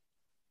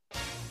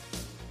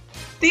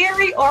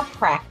Theory or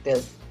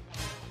practice?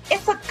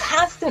 It's a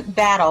constant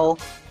battle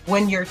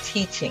when you're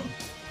teaching.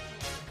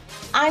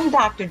 I'm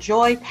Dr.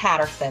 Joy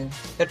Patterson,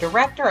 the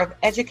Director of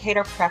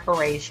Educator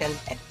Preparation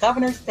at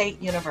Governor State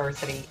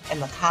University in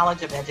the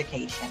College of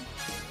Education.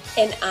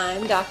 And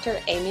I'm Dr.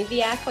 Amy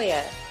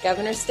Viaclia,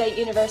 Governor State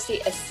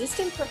University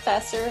Assistant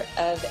Professor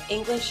of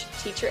English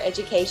Teacher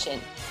Education.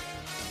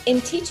 In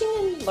teaching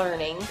and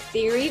learning,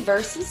 theory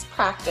versus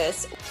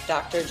practice,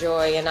 Dr.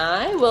 Joy and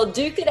I will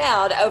duke it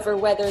out over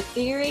whether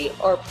theory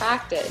or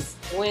practice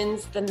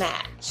wins the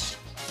match.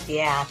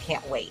 Yeah, I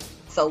can't wait.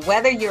 So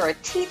whether you're a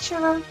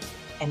teacher,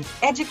 an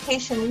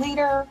education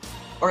leader,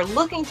 or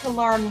looking to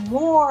learn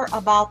more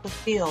about the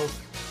field,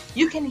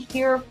 you can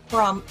hear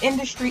from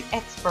industry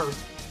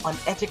experts on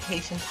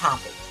education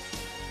topics.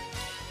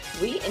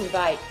 We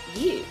invite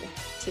you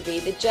to be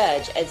the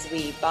judge as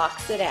we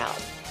box it out.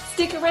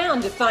 Stick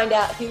around to find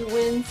out who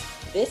wins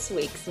this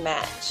week's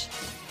match.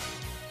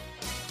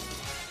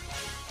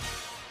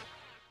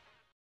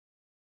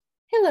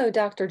 Hello,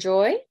 Dr.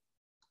 Joy.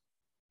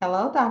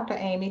 Hello, Dr.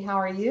 Amy. How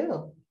are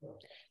you?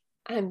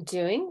 I'm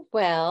doing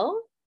well,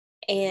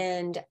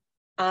 and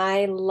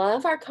I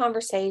love our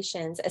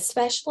conversations,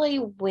 especially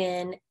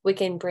when we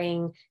can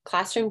bring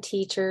classroom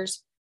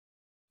teachers,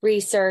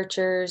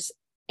 researchers,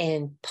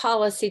 and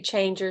policy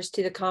changers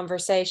to the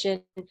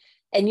conversation.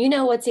 And you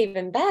know what's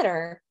even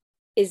better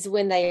is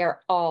when they are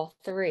all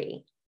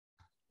three.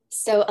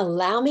 So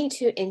allow me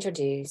to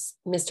introduce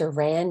Mr.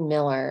 Rand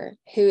Miller,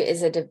 who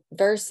is a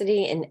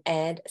diversity and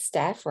ed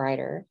staff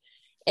writer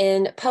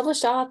and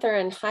published author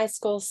and high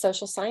school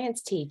social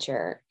science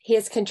teacher. He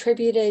has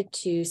contributed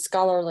to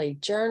scholarly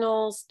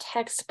journals,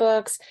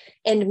 textbooks,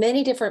 and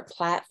many different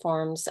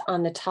platforms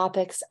on the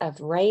topics of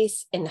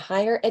race in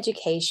higher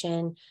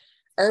education,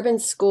 urban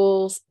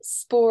schools,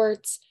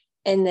 sports,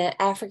 and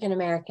the African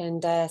American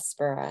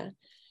diaspora,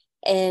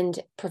 and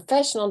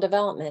professional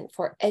development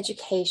for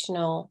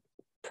educational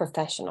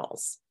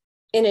professionals.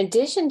 In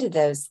addition to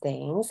those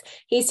things,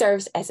 he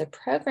serves as a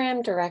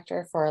program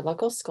director for a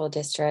local school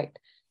district,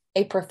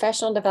 a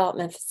professional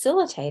development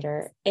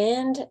facilitator,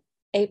 and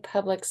a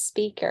public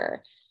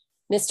speaker.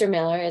 Mr.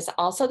 Miller is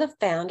also the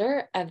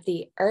founder of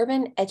the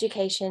Urban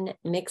Education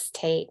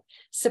Mixtape,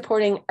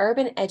 supporting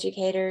urban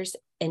educators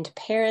and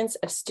parents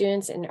of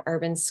students in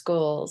urban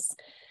schools.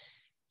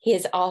 He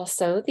is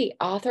also the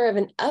author of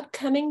an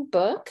upcoming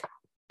book,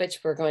 which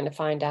we're going to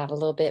find out a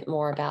little bit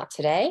more about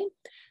today,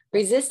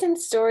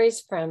 Resistance Stories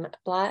from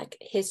Black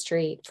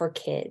History for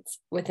Kids,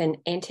 with an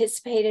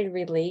anticipated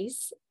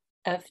release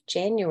of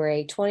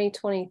January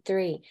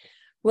 2023.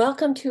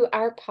 Welcome to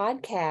our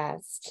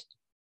podcast.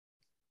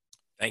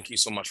 Thank you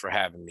so much for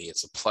having me.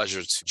 It's a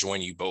pleasure to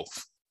join you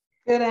both.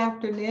 Good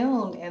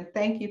afternoon, and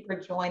thank you for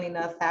joining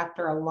us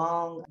after a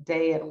long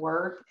day at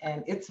work.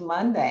 And it's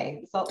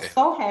Monday,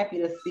 so happy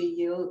to see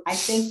you. I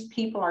think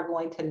people are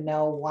going to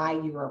know why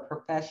you're a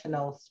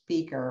professional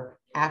speaker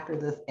after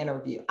this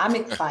interview. I'm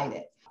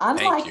excited.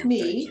 Unlike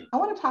me, I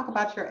want to talk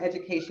about your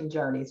education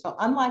journey. So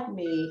unlike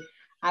me,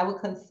 I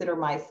would consider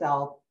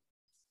myself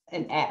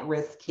an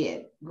at-risk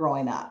kid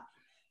growing up.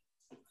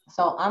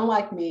 So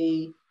unlike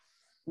me,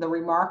 the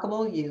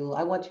remarkable you,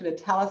 I want you to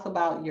tell us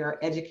about your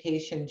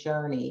education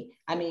journey.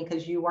 I mean,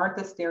 because you weren't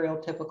the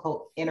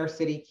stereotypical inner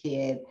city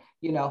kid,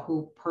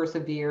 who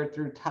persevered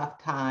through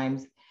tough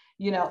times.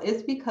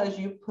 It's because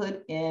you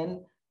put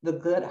in the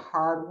good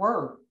hard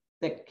work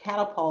that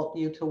catapult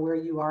you to where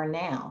you are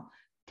now.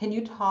 Can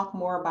you talk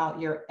more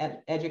about your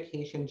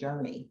education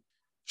journey?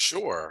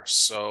 Sure.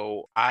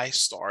 So I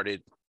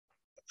started,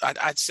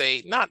 I'd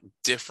say not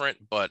different,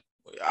 but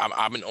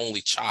I'm an only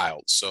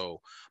child.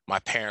 So my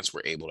parents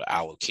were able to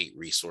allocate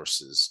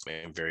resources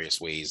in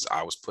various ways.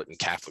 I was put in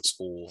Catholic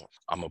school.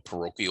 I'm a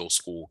parochial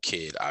school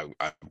kid. I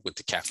went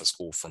to Catholic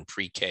school from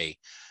pre-K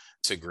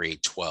to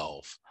grade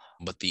 12.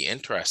 But the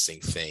interesting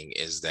thing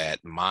is that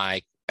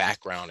my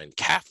background in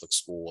Catholic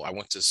school, I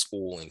went to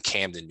school in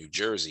Camden, New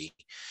Jersey.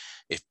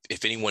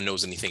 If anyone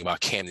knows anything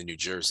about Camden, New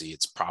Jersey,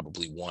 it's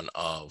probably one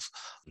of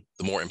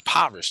the more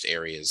impoverished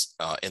areas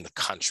in the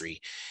country.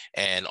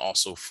 And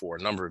also for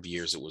a number of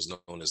years, it was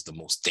known as the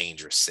most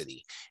dangerous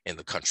city in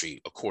the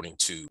country, according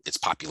to its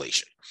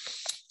population.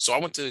 So I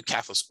went to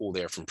Catholic school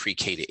there from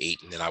pre-K to 8,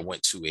 and then I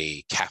went to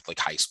a Catholic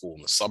high school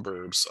in the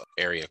suburbs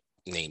area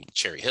named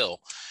Cherry Hill.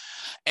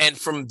 And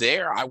from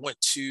there, I went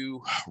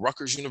to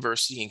Rutgers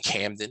University in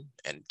Camden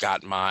and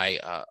got my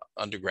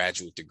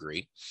undergraduate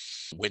degree,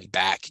 went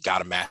back,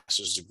 got a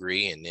master's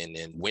degree, and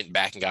then went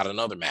back and got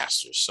another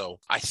master's. So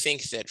I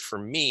think that for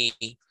me,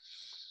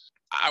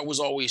 I was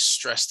always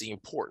stressed the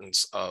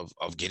importance of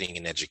getting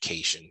an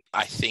education.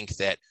 I think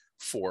that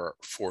for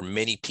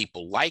many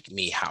people like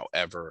me,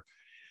 however,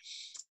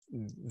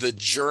 the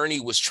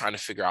journey was trying to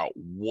figure out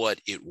what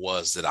it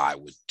was that I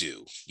would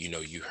do.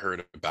 You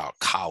heard about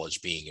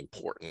college being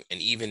important.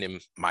 And even in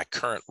my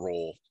current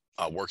role,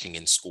 working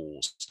in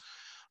schools,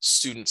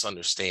 students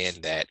understand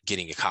that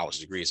getting a college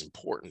degree is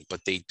important, but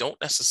they don't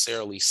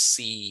necessarily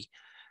see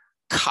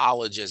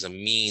college as a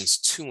means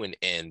to an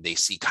end. They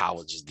see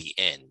college as the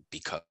end,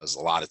 because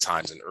a lot of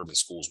times in urban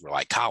schools, we're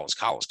like college,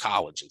 college,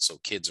 college. And so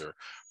kids are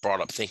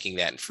brought up thinking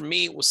that. And for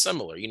me, it was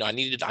similar.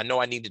 I know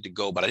I needed to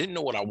go, but I didn't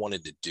know what I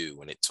wanted to do.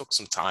 And it took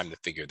some time to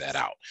figure that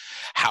out.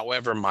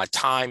 However, my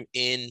time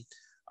in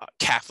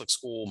Catholic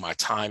school, my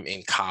time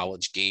in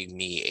college gave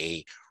me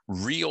a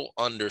real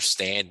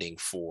understanding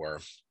for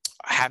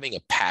having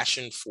a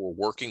passion for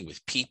working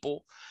with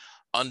people,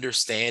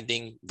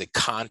 understanding the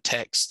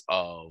context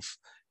of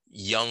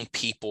young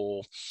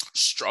people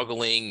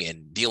struggling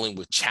and dealing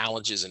with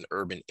challenges in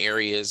urban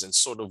areas, and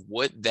sort of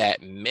what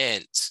that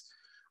meant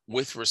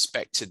with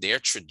respect to their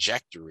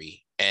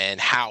trajectory and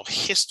how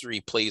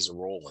history plays a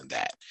role in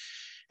that.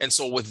 And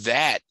so with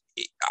that,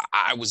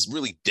 I was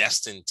really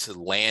destined to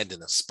land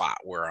in a spot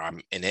where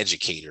I'm an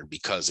educator,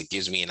 because it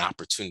gives me an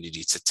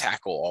opportunity to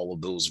tackle all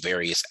of those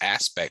various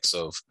aspects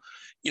of,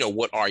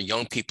 what our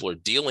young people are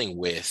dealing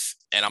with.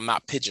 And I'm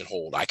not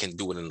pigeonholed. I can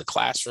do it in the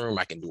classroom.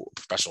 I can do it with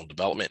professional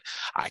development.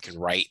 I can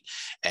write.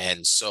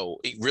 And so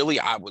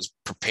I was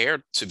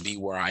prepared to be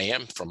where I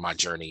am from my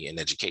journey in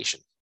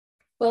education.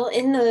 Well,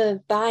 in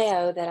the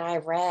bio that I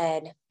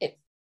read,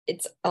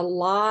 it's a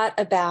lot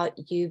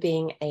about you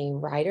being a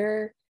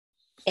writer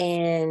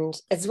and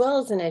as well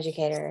as an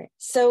educator.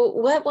 So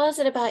what was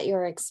it about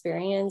your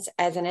experience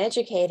as an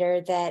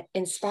educator that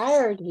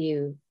inspired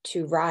you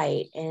to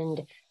write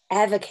and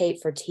advocate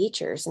for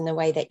teachers in the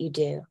way that you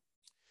do?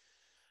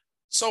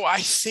 So I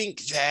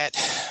think that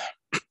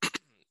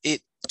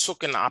it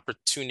took an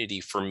opportunity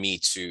for me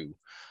to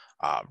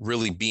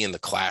really be in the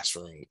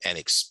classroom and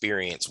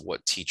experience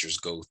what teachers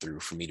go through,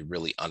 for me to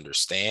really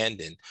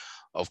understand. And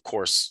of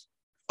course,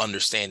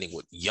 understanding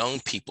what young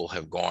people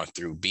have gone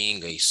through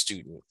being a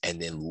student, and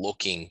then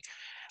looking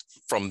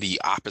from the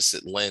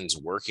opposite lens,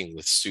 working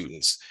with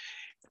students.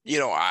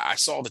 I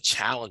saw the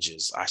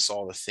challenges. I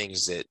saw the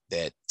things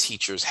that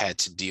teachers had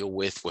to deal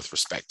with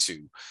respect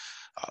to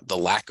the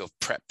lack of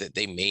prep that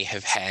they may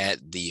have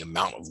had, the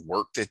amount of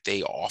work that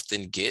they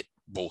often get,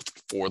 both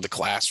for the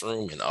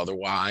classroom and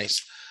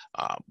otherwise,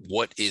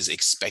 what is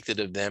expected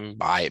of them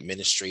by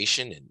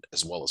administration, and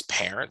as well as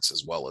parents,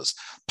 as well as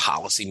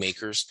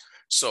policymakers.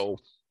 So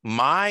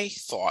my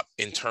thought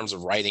in terms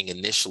of writing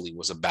initially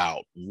was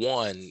about,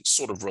 one,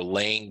 sort of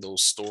relaying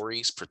those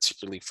stories,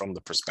 particularly from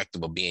the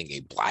perspective of being a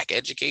Black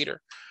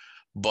educator,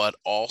 but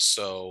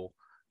also,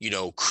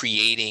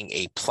 creating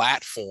a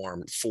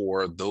platform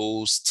for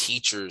those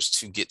teachers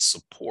to get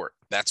support.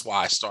 That's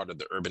why I started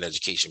the Urban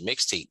Education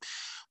Mixtape,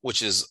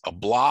 which is a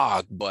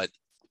blog, but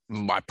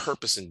my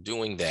purpose in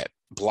doing that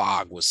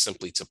blog was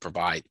simply to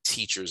provide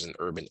teachers in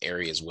urban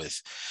areas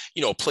with,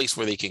 a place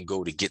where they can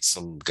go to get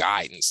some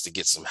guidance, to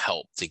get some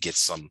help, to get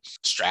some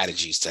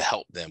strategies to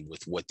help them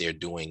with what they're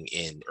doing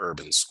in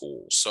urban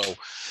schools. So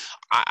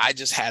I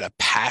just had a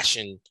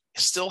passion,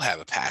 still have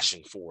a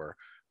passion for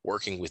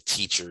working with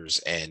teachers,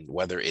 and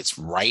whether it's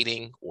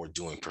writing or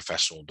doing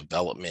professional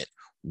development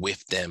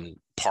with them,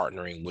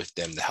 partnering with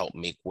them to help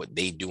make what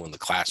they do in the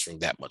classroom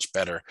that much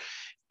better,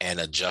 and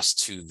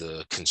adjust to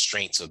the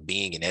constraints of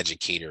being an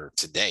educator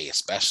today,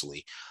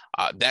 especially.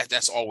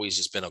 That's always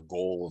just been a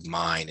goal of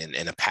mine,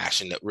 and a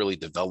passion that really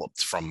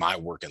developed from my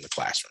work in the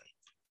classroom.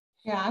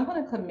 Yeah, I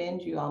want to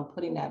commend you on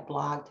putting that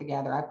blog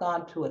together. I've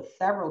gone to it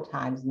several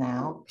times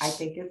now. I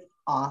think it's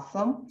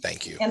awesome.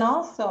 Thank you. And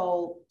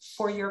also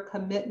for your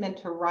commitment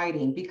to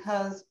writing,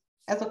 because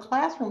as a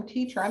classroom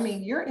teacher,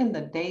 you're in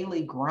the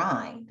daily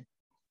grind.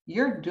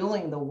 You're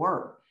doing the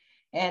work.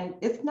 And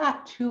it's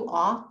not too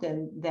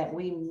often that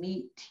we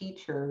meet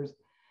teachers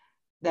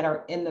that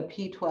are in the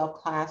P12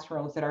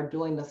 classrooms that are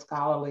doing the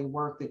scholarly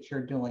work that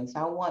you're doing. So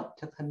I want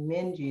to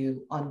commend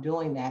you on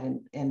doing that,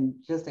 and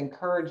just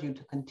encourage you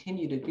to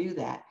continue to do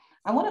that.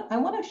 I want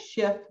to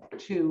shift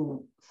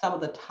to some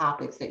of the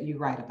topics that you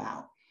write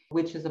about,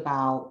 which is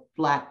about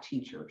Black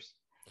teachers.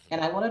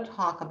 And I want to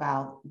talk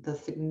about the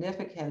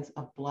significance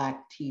of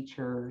Black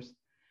teachers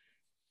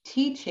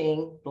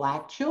teaching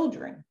Black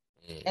children.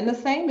 And the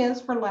same is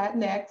for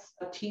Latinx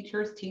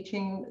teachers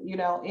teaching,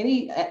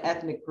 any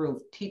ethnic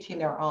group teaching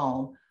their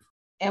own.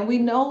 And we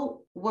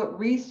know what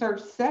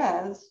research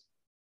says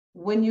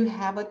when you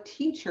have a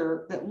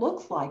teacher that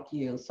looks like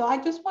you. So I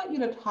just want you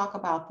to talk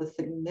about the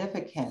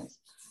significance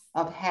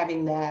of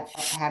having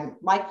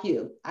like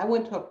you. I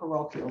went to a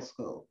parochial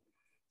school,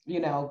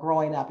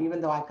 growing up,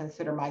 even though I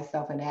consider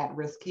myself an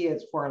at-risk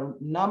kid for a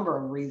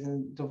number of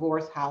reasons,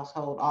 divorced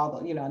household,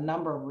 a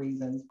number of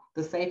reasons.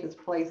 The safest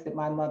place that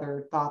my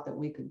mother thought that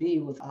we could be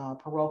was a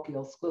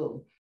parochial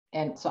school.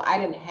 And so I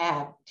didn't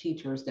have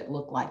teachers that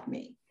looked like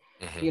me.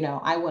 Mm-hmm.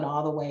 I went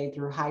all the way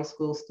through high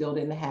school, still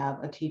didn't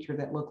have a teacher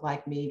that looked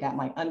like me. Got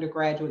my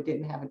undergraduate,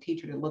 didn't have a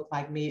teacher that looked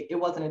like me. It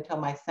wasn't until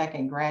my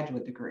second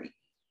graduate degree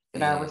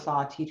that I ever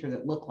saw a teacher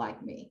that looked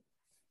like me.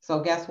 So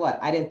guess what?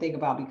 I didn't think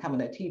about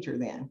becoming a teacher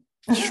then.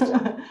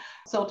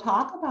 So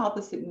talk about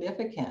the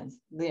significance,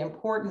 the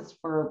importance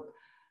for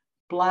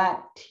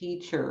Black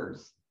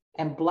teachers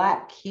and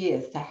Black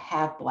kids to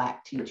have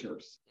Black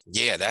teachers?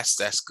 Yeah,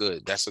 that's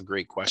good. That's a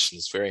great question.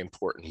 It's very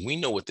important. We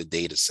know what the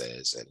data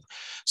says, and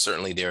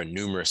certainly there are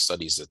numerous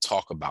studies that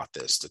talk about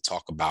this, to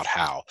talk about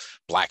how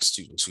Black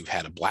students who've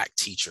had a Black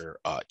teacher,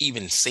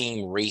 even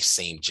same race,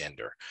 same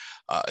gender,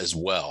 as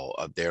well,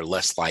 they're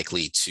less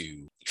likely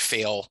to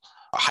fail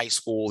high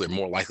school. They're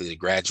more likely to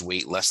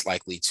graduate, less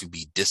likely to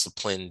be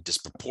disciplined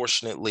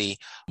disproportionately,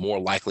 more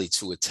likely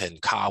to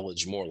attend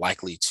college, more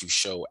likely to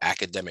show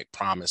academic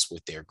promise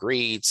with their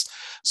grades.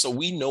 So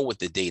we know what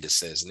the data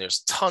says, and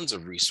there's tons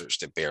of research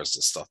that bears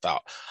this stuff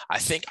out. I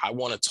think I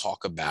want to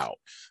talk about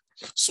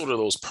sort of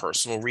those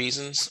personal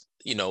reasons.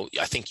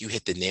 I think you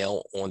hit the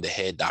nail on the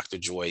head, Dr.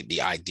 Joy.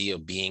 The idea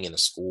of being in a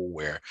school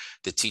where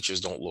the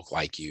teachers don't look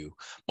like you,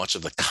 much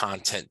of the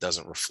content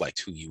doesn't reflect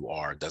who you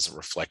are, doesn't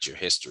reflect your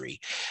history.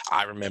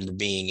 I remember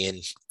being in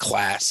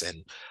class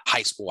in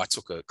high school. I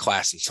took a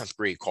class in 10th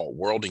grade called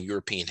World and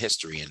European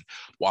History. And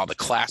while the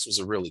class was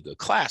a really good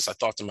class, I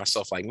thought to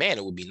myself, like, man,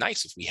 it would be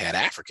nice if we had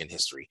African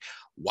history.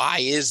 Why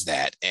is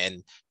that?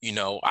 And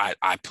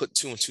I put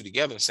two and two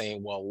together and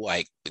saying, well,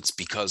 like, it's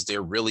because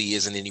there really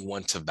isn't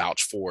anyone to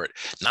vouch for it,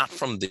 not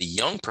from the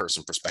young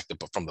person perspective,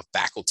 but from the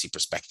faculty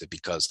perspective,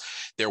 because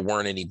there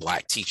weren't any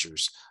Black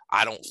teachers.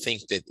 I don't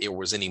think that there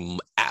was any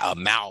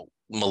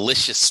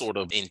malicious sort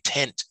of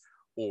intent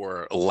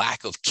or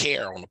lack of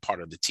care on the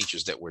part of the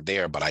teachers that were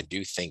there. But I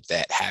do think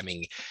that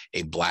having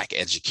a Black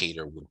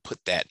educator would put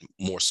that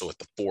more so at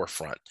the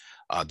forefront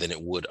than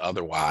it would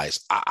otherwise.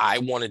 I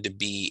wanted to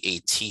be a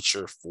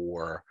teacher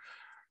for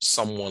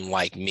someone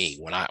like me.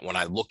 When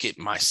I look at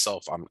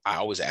myself, I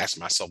always ask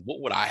myself, what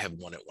would I have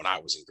wanted when I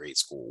was in grade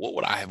school? What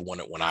would I have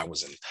wanted when I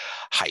was in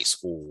high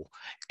school?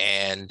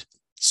 And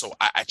so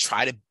I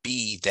try to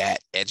be that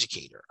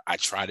educator. I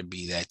try to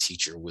be that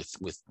teacher with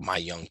my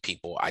young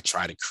people. I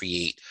try to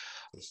create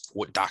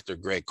what Dr.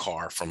 Greg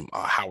Carr from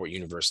Howard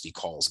University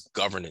calls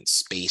governance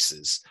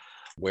spaces,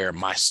 where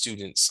my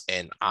students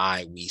and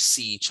we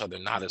see each other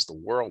not as the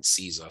world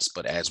sees us,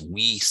 but as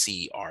we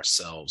see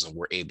ourselves, and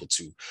we're able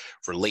to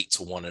relate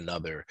to one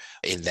another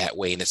in that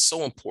way. And it's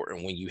so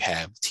important when you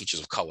have teachers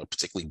of color,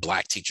 particularly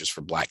Black teachers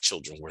for Black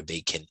children, where they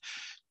can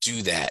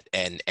do that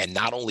and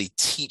not only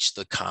teach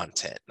the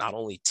content, not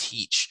only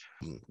teach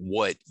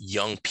what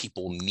young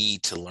people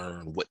need to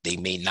learn, what they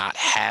may not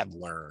have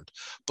learned,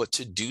 but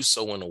to do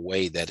so in a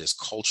way that is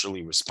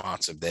culturally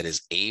responsive, that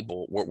is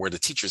able, where the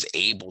teacher is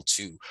able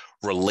to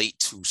relate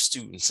to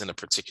students in a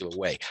particular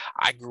way.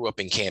 I grew up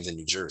in Camden,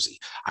 New Jersey.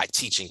 I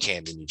teach in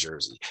Camden, New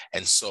Jersey.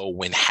 And so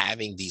when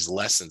having these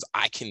lessons,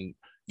 I can,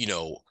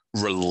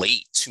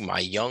 relate to my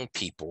young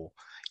people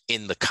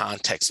in the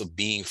context of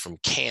being from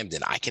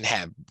Camden. I can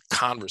have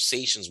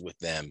conversations with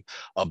them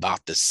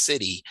about the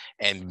city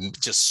and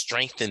just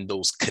strengthen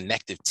those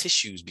connective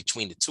tissues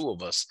between the two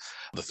of us,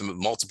 with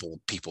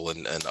multiple people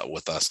and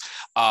with us.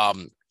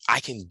 I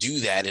can do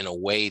that in a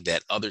way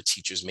that other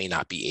teachers may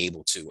not be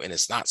able to. And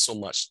it's not so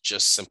much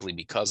just simply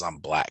because I'm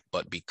Black,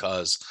 but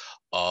because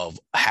of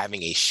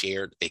having a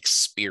shared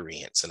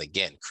experience. And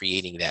again,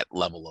 creating that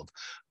level of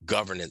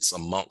governance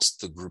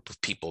amongst the group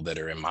of people that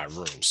are in my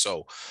room.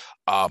 So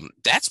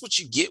that's what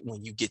you get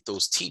when you get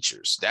those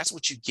teachers. That's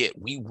what you get.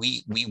 We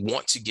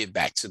want to give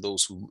back to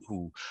those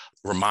who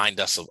remind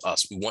us of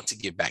us. We want to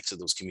give back to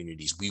those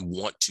communities. We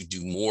want to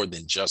do more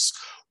than just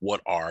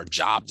what our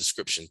job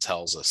description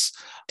tells us.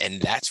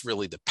 And that's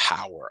really the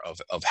power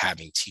of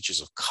having teachers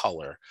of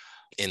color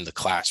in the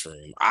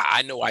classroom.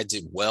 I know I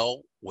did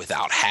well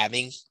without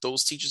having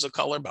those teachers of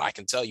color, but I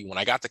can tell you when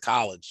I got to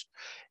college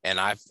and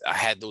I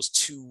had those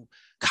two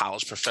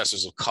college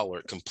professors of color,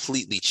 it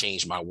completely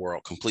changed my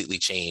world, completely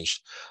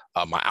changed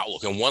my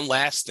outlook. And one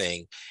last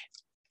thing,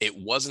 it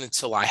wasn't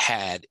until I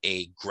had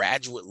a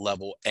graduate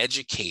level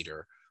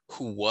educator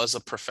who was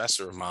a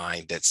professor of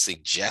mine that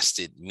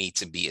suggested me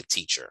to be a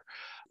teacher.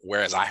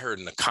 Whereas I heard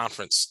in a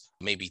conference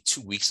maybe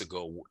 2 weeks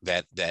ago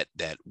that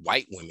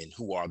white women,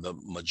 who are the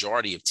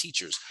majority of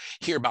teachers,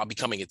 hear about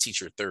becoming a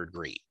teacher at third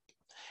grade.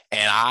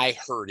 And I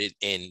heard it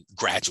in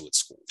graduate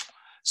school.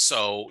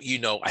 So,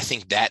 I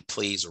think that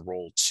plays a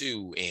role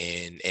too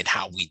in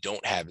how we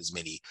don't have as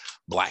many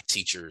Black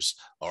teachers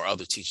or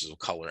other teachers of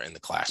color in the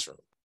classroom.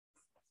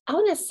 I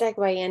want to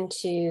segue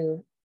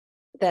into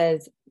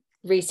the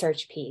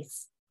research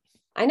piece.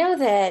 I know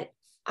that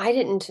I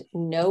didn't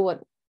know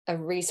what a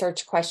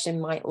research question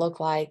might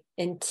look like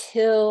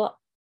until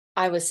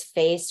I was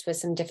faced with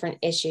some different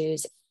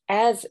issues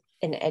as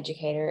an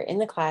educator in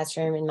the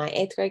classroom in my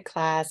 8th grade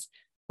class.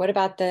 What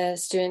about the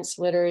students'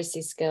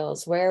 literacy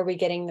skills? Where are we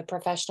getting the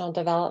professional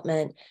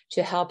development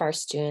to help our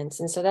students?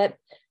 And so that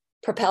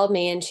propelled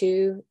me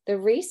into the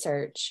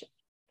research.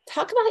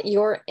 Talk about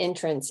your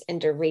entrance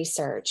into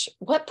research.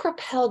 What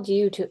propelled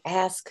you to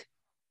ask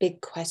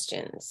big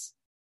questions?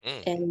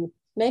 And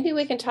maybe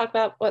we can talk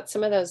about what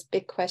some of those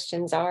big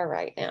questions are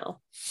right now.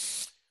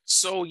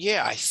 So,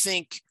 yeah, I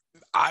think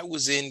I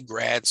was in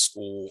grad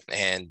school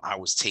and I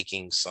was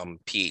taking some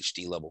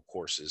PhD level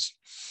courses.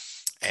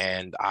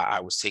 And I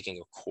was taking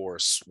a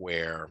course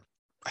where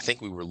I think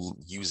we were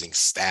using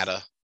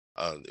Stata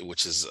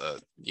which is a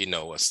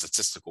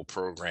statistical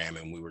program,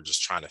 and we were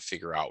just trying to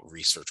figure out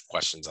research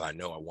questions. And I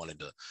know I wanted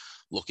to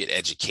look at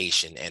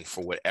education, and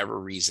for whatever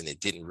reason, it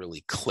didn't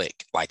really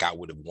click like I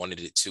would have wanted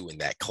it to in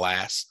that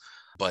class.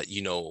 But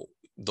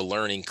the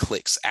learning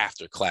clicks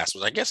after class,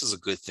 which I guess is a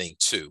good thing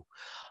too.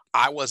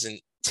 I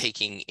wasn't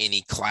taking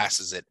any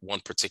classes at one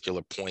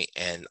particular point,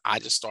 and I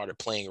just started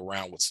playing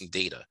around with some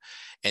data.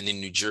 And in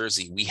New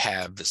Jersey, we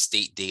have the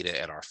state data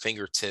at our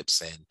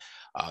fingertips,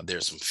 and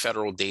there's some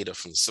federal data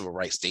from the Civil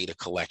Rights Data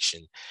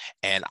Collection.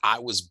 And I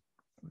was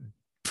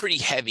pretty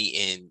heavy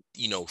in,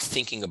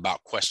 thinking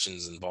about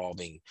questions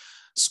involving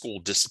school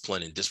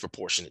discipline and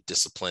disproportionate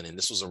discipline. And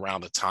this was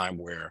around the time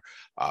where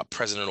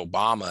President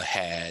Obama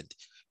had,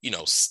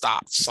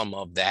 stopped some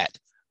of that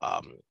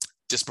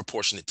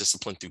disproportionate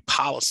discipline through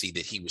policy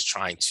that he was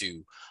trying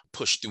to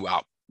push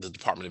throughout the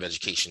Department of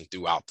Education,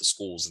 throughout the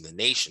schools in the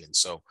nation. And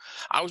so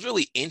I was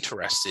really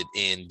interested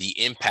in the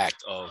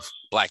impact of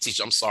Black teachers.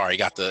 I'm sorry, I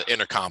got the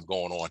intercom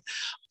going on.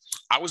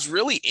 I was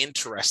really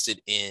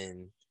interested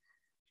in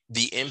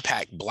the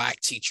impact Black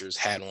teachers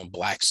had on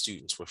Black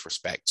students with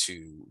respect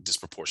to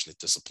disproportionate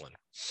discipline.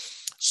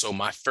 So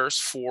my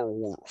first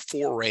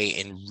foray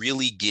in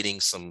really getting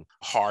some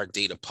hard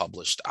data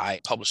published, I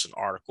published an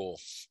article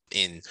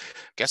in,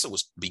 I guess it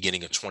was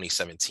beginning of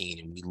 2017,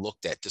 and we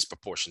looked at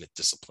disproportionate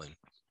discipline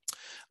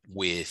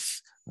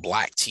with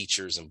Black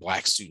teachers and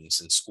Black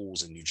students in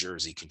schools in New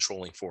Jersey,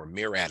 controlling for a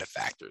myriad of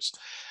factors.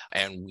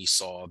 And we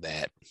saw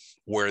that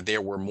where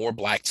there were more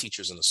Black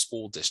teachers in the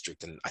school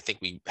district, and I think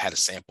we had a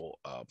sample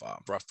of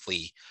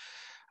roughly,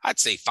 I'd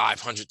say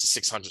 500 to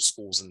 600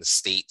 schools in the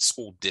state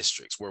school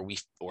districts, where we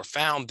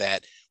found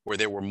that where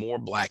there were more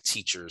Black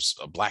teachers,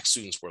 Black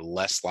students were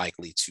less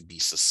likely to be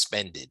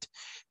suspended.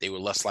 They were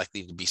less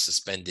likely to be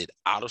suspended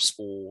out of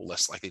school,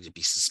 less likely to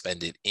be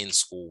suspended in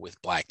school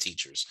with Black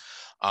teachers.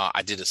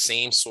 I did the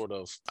same sort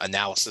of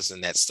analysis,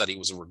 and that study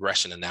was a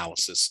regression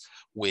analysis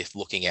with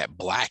looking at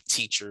Black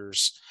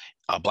teachers,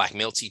 Black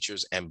male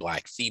teachers and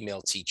Black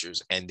female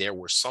teachers. And there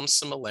were some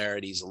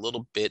similarities, a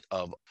little bit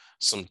of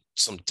some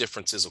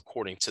differences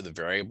according to the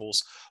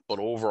variables. But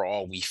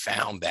overall, we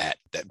found that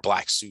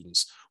Black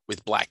students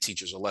with Black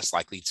teachers are less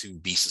likely to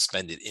be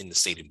suspended in the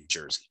state of New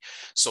Jersey.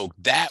 So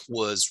that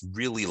was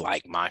really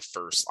like my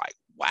first,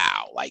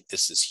 wow,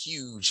 this is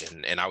huge.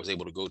 And I was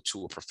able to go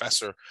to a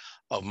professor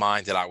of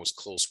mine that I was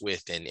close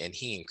with, and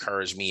he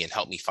encouraged me and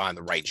helped me find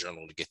the right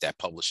journal to get that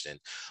published in.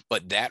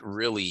 But that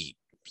really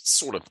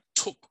sort of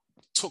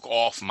took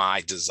off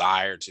my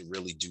desire to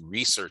really do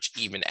research,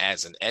 even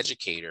as an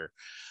educator,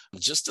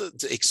 just to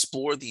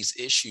explore these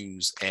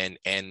issues and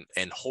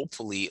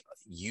hopefully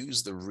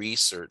use the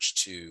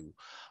research to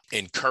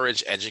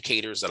encourage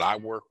educators that I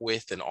work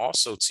with, and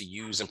also to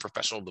use in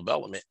professional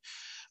development,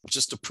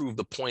 just to prove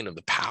the point of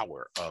the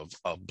power of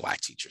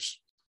Black teachers.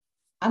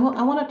 I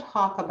want to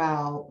talk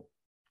about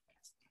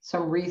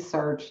some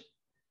research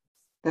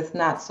that's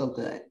not so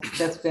good,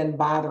 that's been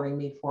bothering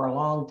me for a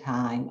long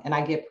time. And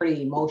I get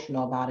pretty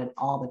emotional about it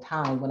all the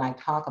time when I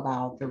talk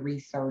about the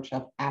research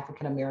of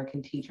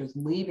African-American teachers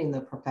leaving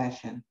the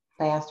profession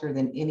faster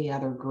than any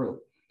other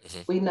group.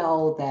 Mm-hmm. We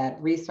know that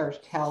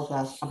research tells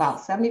us about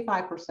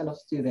 75% of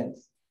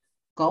students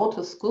go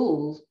to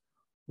schools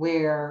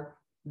where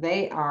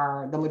they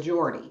are the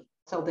majority.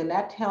 So then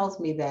that tells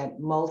me that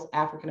most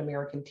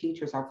African-American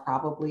teachers are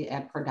probably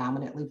at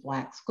predominantly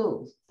Black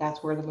schools.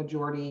 That's where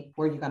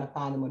where you're going to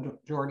find the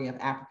majority of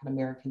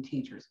African-American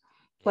teachers.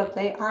 But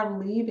they are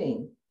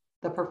leaving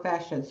the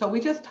profession. So we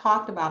just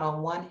talked about,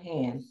 on one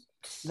hand,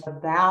 the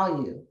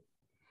value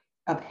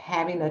of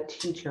having a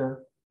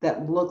teacher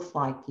that looks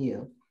like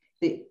you,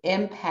 the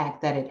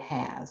impact that it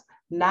has,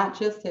 not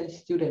just in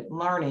student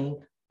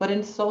learning, but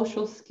in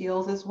social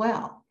skills as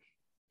well.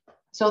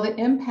 So the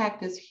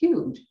impact is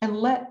huge,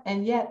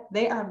 and yet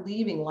they are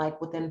leaving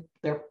within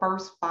their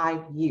first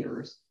 5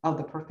 years of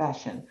the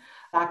profession.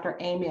 Dr.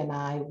 Amy and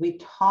I, we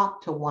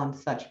talked to one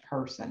such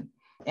person,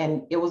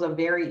 and it was a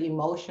very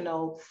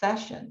emotional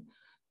session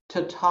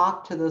to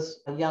talk to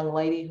this young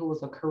lady who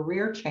was a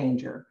career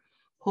changer,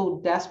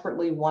 who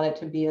desperately wanted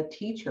to be a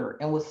teacher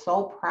and was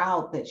so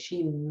proud that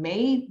she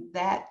made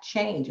that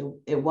change.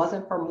 It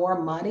wasn't for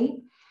more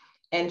money,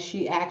 and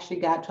she actually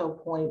got to a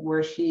point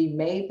where she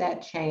made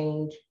that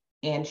change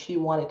and she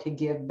wanted to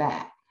give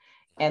back.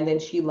 And then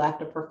she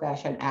left the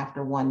profession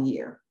after 1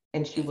 year,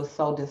 and she was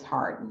so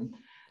disheartened.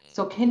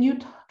 So can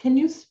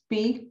you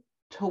speak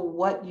to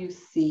what you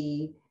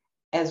see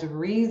as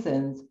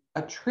reasons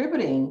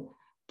attributing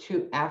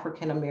to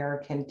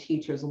African-American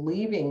teachers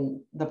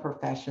leaving the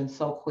profession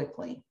so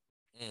quickly?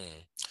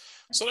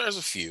 So there's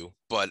a few,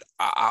 but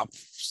I'll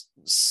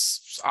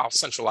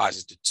centralize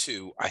it to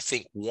two. I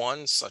think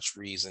one such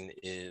reason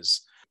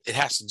is it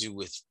has to do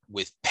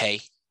with pay.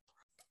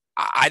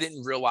 I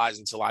didn't realize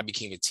until I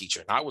became a teacher,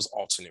 and I was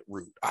alternate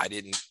route. I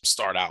didn't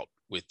start out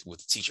with the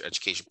teacher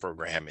education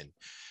program and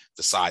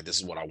decide this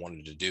is what I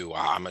wanted to do.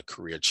 I'm a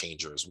career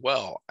changer as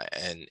well.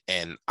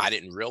 And I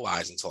didn't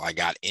realize until I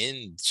got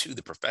into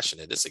the profession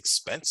that it's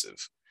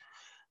expensive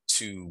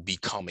to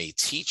become a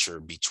teacher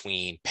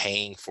between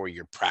paying for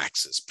your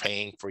praxis,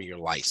 paying for your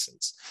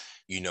license,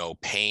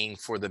 paying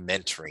for the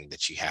mentoring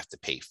that you have to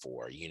pay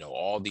for,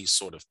 all these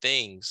sort of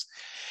things.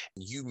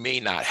 You may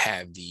not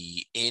have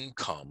the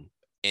income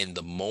in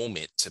the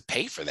moment to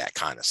pay for that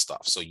kind of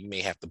stuff. So you may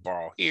have to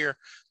borrow here,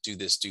 do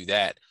this, do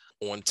that,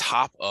 on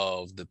top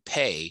of the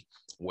pay,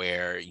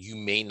 where you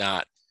may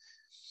not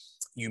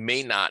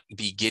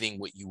be getting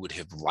what you would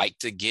have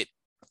liked to get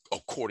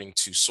according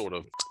to sort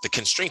of the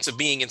constraints of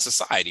being in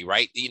society,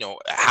 right?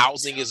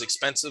 Housing is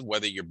expensive,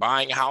 whether you're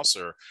buying a house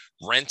or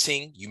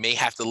renting. You may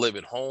have to live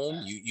at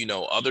home,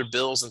 other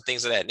bills and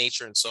things of that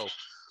nature. And so,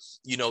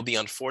 the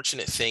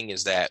unfortunate thing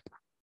is that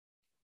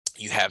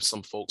you have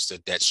some folks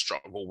that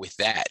struggle with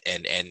that.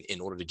 And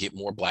in order to get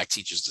more Black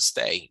teachers to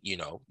stay, you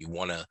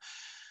want to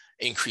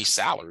increase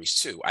salaries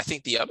too. I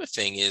think the other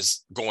thing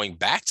is going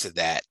back to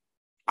that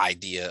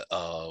idea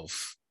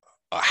of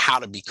how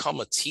to become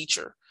a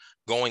teacher,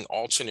 going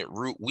alternate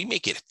route. We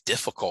make it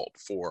difficult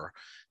for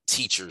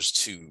teachers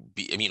to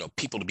be,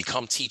 people to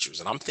become teachers.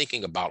 And I'm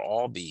thinking about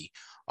all the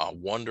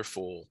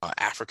wonderful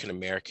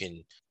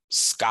African-American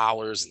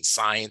scholars and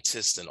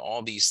scientists and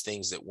all these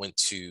things that went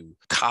to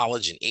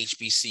college and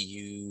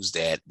HBCUs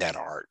that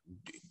are,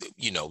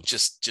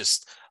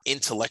 just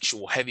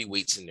intellectual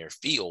heavyweights in their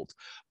field,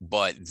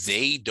 but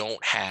they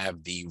don't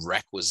have the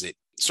requisite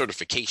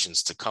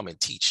certifications to come and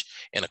teach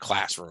in a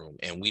classroom,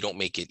 and we don't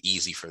make it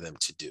easy for them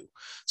to do.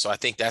 So I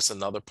think that's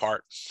another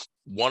part.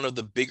 One of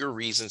the bigger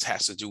reasons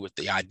has to do with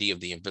the idea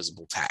of the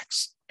invisible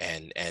tax.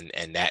 And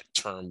that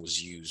term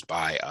was used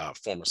by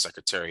former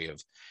Secretary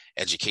of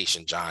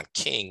Education John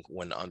King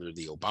when under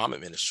the Obama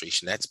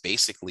administration. That's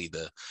basically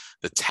the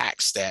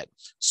tax that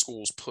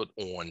schools put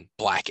on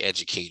Black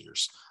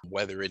educators,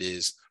 whether it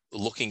is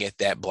looking at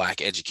that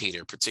Black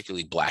educator,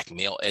 particularly Black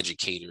male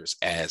educators,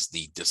 as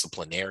the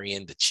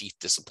disciplinarian, the chief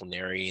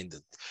disciplinarian, the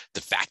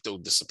de facto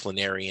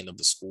disciplinarian of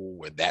the school,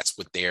 where that's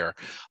what they're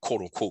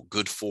quote unquote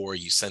good for.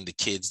 You send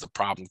the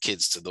problem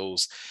kids to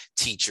those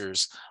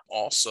teachers.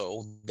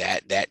 Also,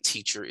 that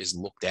teacher is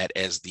looked at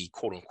as the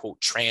quote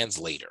unquote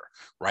translator,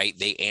 right?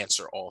 They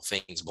answer all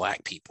things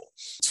Black people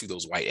to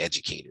those white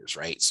educators,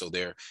 right? So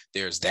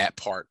there's that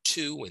part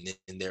too. And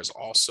then there's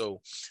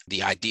also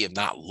the idea of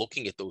not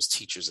looking at those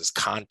teachers as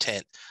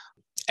content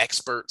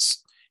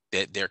experts,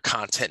 that their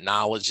content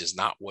knowledge is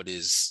not what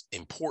is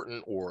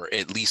important, or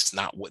at least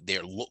not what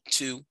they're looked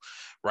to,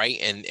 right?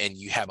 And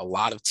you have a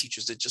lot of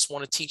teachers that just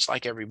want to teach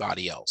like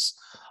everybody else.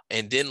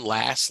 And then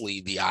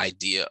lastly, the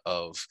idea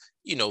of,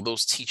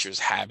 those teachers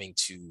having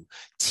to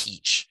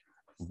teach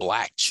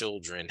Black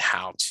children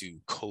how to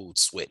code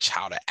switch,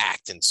 how to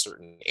act in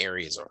certain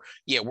areas, or,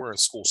 we're in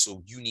school,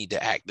 so you need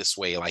to act this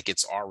way. Like,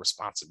 it's our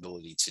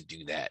responsibility to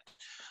do that.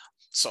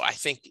 So I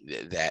think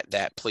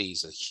that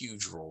plays a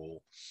huge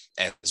role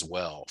as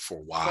well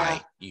for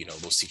why,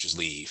 those teachers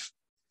leave.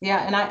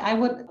 Yeah, and I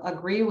would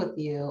agree with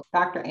you.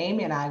 Dr.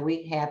 Amy and I,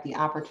 we had the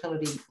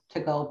opportunity to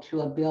go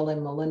to a Bill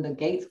and Melinda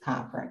Gates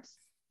conference.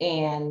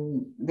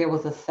 And there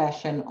was a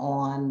session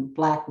on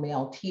Black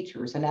male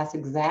teachers. And that's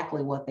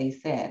exactly what they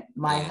said.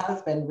 My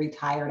husband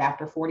retired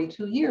after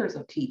 42 years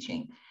of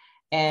teaching.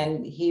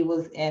 And he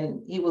was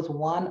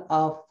one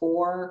of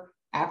 4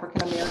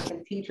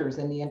 African-American teachers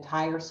in the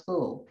entire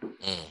school.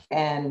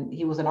 And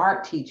he was an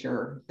art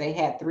teacher. They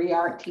had 3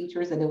 art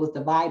teachers, and it was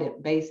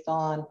divided based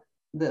on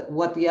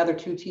what the other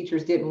 2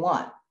 teachers didn't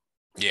want.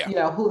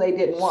 Who they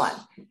didn't want.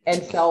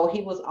 And so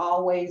he was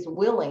always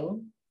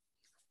willing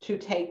to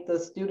take the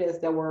students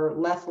that were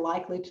less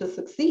likely to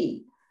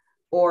succeed,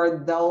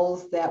 or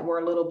those that were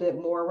a little bit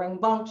more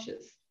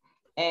rambunctious,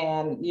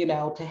 and,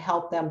 to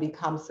help them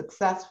become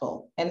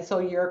successful. And so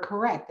you're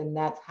correct. And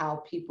that's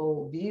how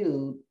people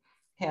viewed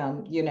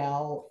him,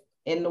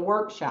 in the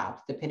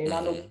workshops, depending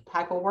on the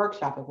type of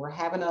workshop. If we're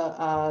having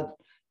a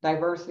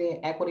diversity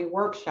and equity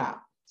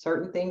workshop,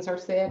 certain things are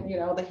said,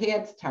 the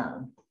heads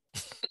turn.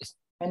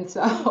 And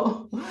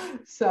so,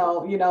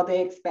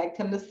 they expect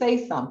him to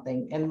say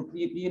something, and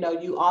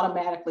you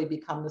automatically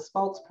become the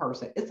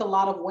spokesperson. It's a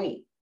lot of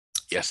weight.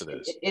 Yes, it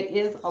is. It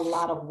is a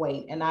lot of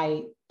weight. And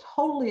I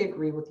totally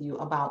agree with you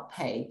about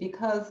pay,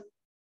 because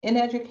in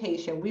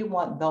education, we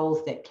want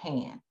those that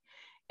can.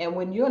 And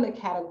when you're in a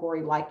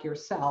category like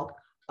yourself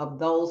of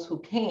those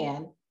who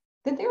can,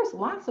 then there's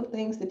lots of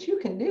things that you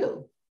can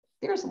do.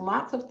 There's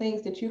lots of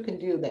things that you can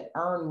do that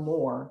earn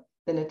more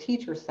than a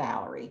teacher's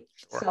salary.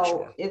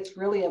 Sure. It's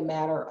really a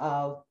matter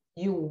of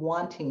you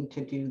wanting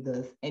to do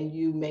this and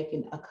you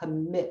making a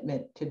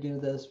commitment to do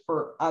this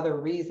for other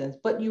reasons,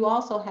 but you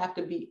also have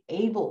to be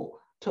able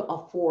to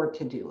afford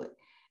to do it.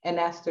 And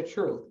that's the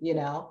truth.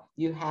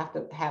 You have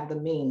to have the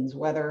means,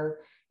 whether,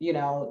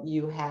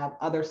 you have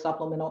other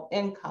supplemental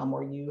income,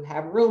 or you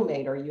have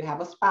roommate, or you have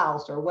a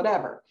spouse, or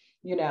whatever.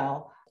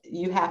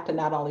 You have to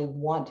not only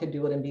want to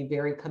do it and be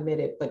very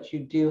committed, but you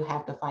do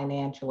have to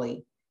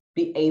financially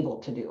be able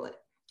to do it.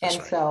 That's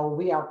right. So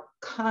we are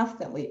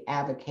constantly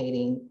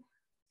advocating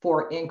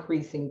for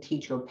increasing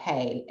teacher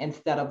pay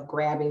instead of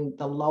grabbing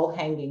the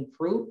low-hanging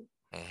fruit,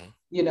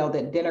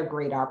 that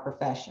denigrate our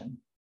profession.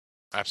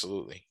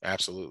 Absolutely.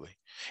 Absolutely.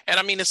 And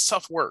I mean, it's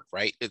tough work,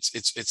 right?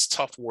 It's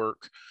tough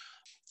work.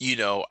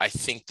 I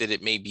think that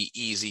it may be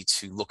easy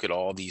to look at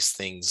all these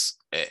things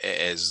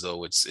as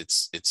though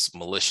it's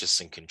malicious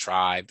and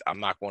contrived. I'm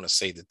not going to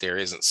say that there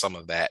isn't some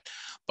of that,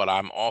 but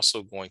I'm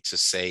also going to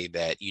say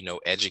that,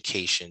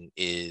 education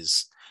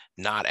is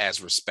not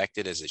as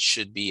respected as it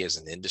should be as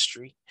an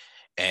industry.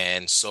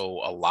 And so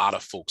a lot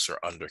of folks are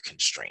under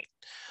constraint.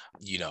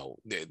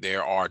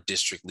 There are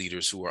district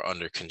leaders who are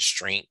under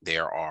constraint.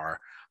 There are,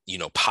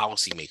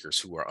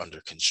 policymakers who are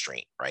under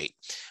constraint, right?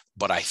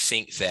 But I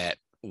think that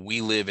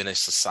we live in a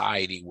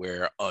society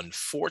where,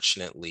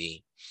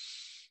 unfortunately,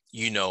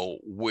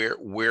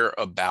 we're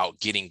about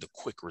getting the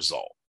quick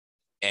result.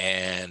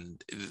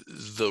 And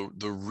the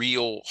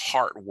real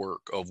hard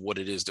work of what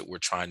it is that we're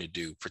trying to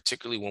do,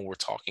 particularly when we're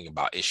talking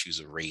about issues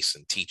of race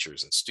and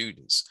teachers and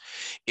students,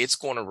 it's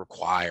going to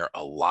require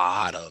a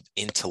lot of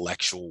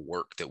intellectual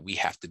work that we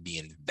have to be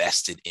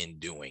invested in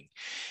doing.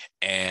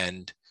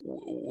 And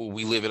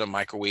we live in a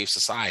microwave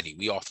society.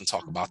 We often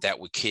talk about that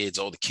with kids.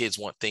 Oh, the kids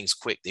want things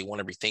quick. They want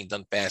everything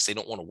done fast. They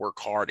don't want to work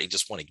hard. They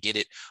just want to get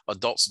it.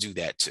 Adults do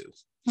that too.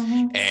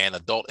 And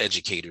adult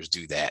educators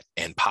do that,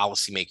 and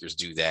policymakers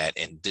do that,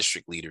 and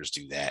district leaders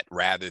do that,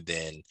 rather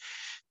than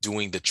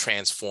doing the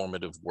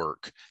transformative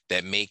work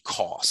that may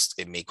cost.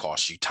 It may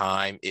cost you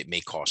time. It may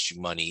cost you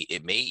money.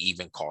 It may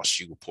even cost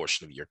you a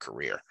portion of your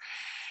career.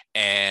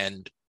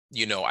 And,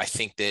 I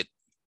think that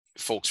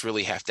folks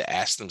really have to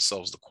ask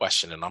themselves the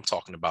question, and I'm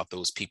talking about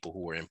those people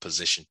who are in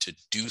position to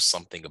do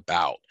something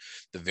about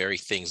the very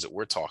things that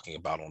we're talking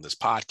about on this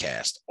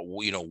podcast.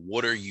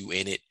 What are you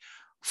in it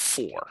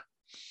for?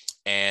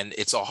 And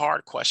it's a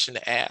hard question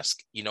to ask.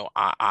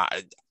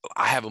 I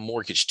have a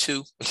mortgage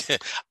too.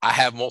 I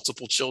have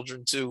multiple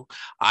children too.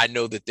 I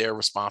know that there are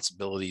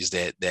responsibilities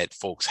that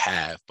folks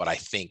have, but I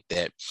think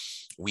that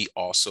we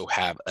also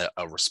have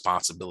a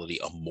responsibility,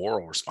 a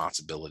moral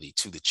responsibility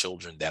to the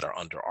children that are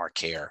under our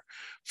care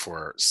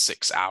for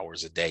 6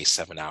 hours a day,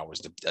 7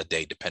 hours a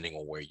day, depending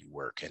on where you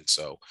work. And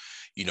so,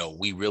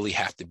 we really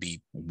have to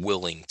be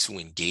willing to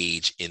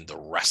engage in the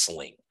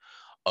wrestling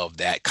of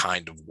that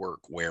kind of work,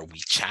 where we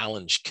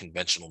challenge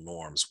conventional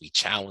norms, we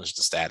challenge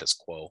the status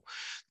quo,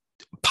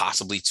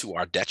 possibly to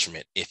our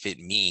detriment, if it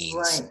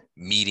means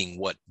meeting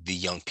what the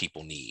young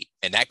people need.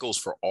 And that goes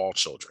for all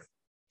children.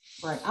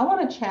 Right. I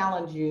want to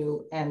challenge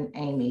you and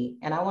Amy,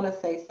 and I want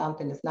to say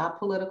something that's not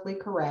politically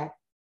correct,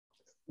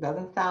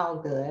 doesn't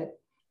sound good,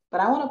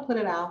 but I want to put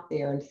it out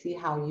there and see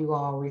how you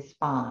all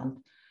respond.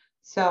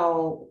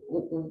 So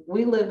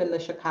we live in the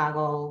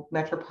Chicago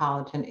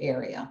metropolitan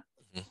area.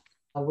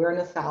 We're in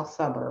the south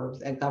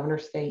suburbs at Governor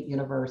State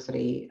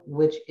University,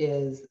 which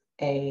is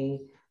a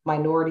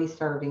minority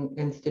serving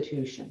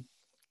institution.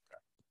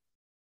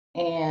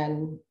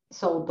 And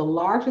so the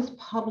largest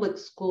public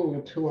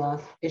school to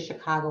us is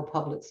Chicago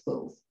Public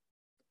Schools.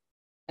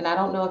 And I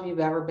don't know if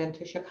you've ever been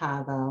to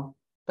Chicago,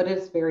 but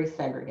it's very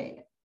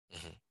segregated.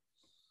 Mm-hmm.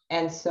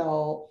 And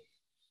so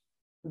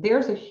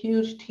there's a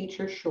huge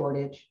teacher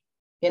shortage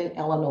in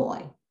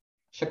Illinois.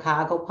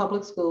 Chicago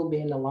Public School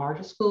being the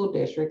largest school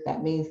district,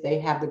 that means they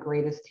have the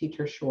greatest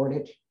teacher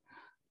shortage,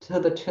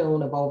 to the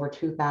tune of over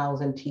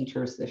 2,000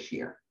 teachers this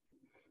year.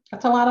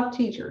 That's a lot of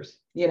teachers,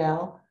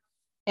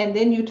 And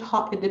then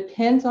it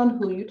depends on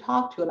who you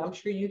talk to, and I'm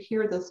sure you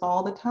hear this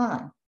all the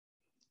time.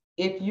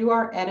 If you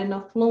are at an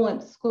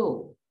affluent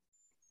school,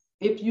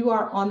 if you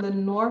are on the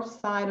north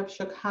side of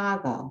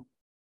Chicago,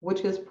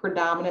 which is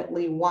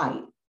predominantly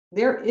white,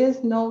 there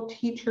is no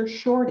teacher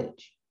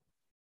shortage.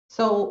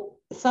 So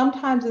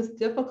sometimes it's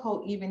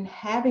difficult even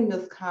having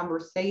this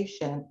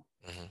conversation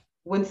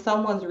when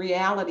someone's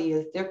reality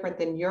is different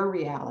than your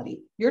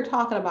reality. You're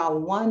talking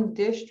about one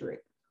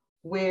district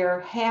where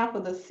half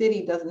of the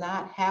city does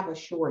not have a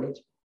shortage,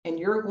 and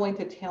you're going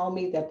to tell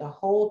me that the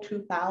whole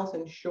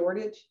 2,000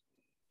 shortage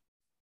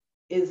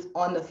is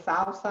on the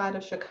south side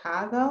of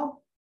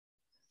Chicago?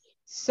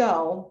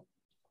 So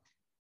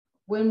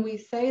when we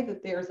say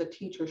that there's a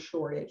teacher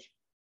shortage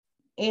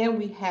and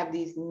we have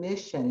these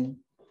missions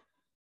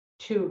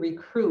to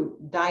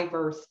recruit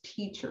diverse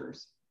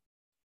teachers,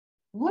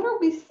 what are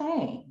we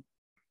saying?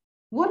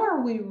 What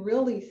are we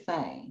really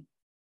saying?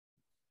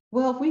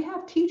 Well, if we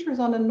have teachers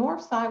on the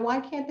north side, why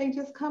can't they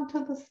just come to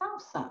the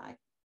south side?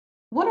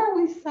 What are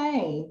we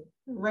saying,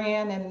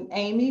 Rand and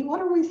Amy?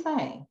 What are we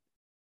saying?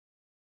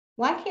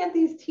 Why can't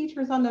these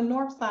teachers on the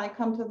north side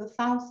come to the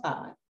south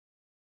side?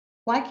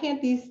 Why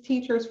can't these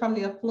teachers from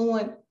the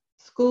affluent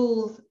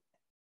schools,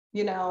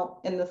 in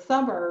the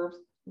suburbs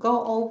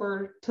go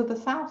over to the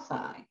south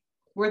side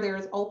where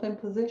there's open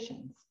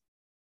positions?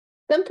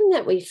 Something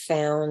that we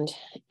found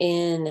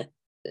in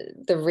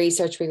the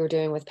research we were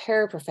doing with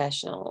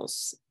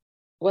paraprofessionals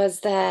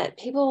was that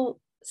people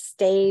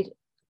stayed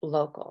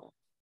local.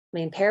 I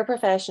mean,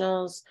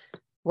 paraprofessionals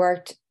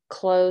worked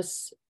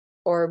close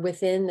or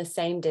within the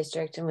same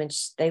district in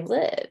which they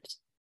lived.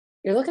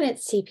 You're looking at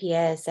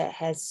CPS that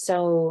has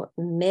so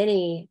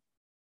many,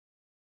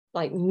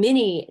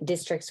 many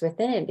districts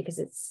within it because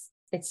it's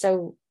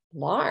so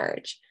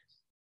large.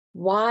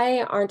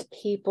 Why aren't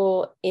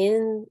people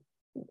in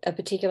a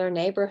particular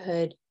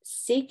neighborhood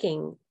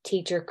seeking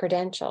teacher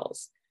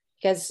credentials,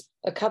 because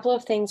a couple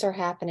of things are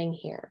happening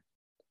here.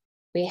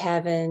 We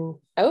have an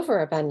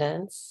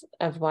overabundance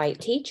of white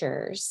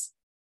teachers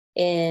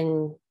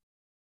and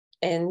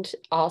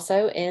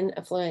also in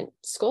affluent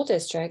school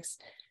districts.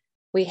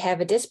 We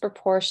have a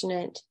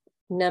disproportionate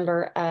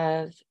number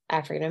of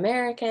African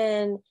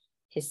American,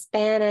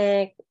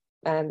 Hispanic,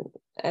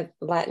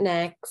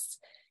 Latinx,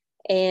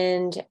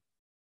 and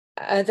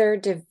other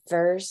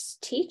diverse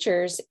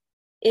teachers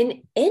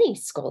in any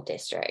school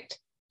district,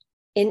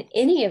 in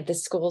any of the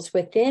schools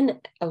within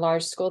a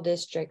large school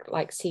district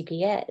like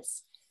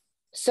CPS.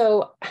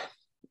 So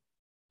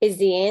is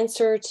the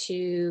answer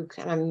to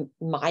kind of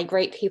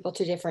migrate people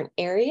to different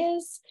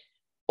areas,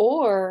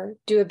 or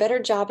do a better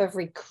job of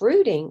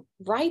recruiting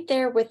right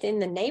there within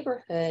the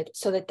neighborhood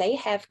so that they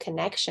have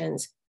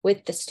connections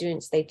with the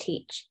students they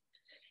teach?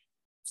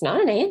 It's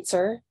not an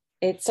answer.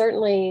 It's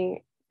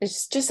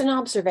just an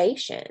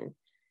observation.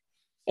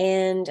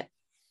 And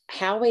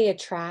how we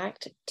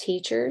attract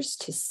teachers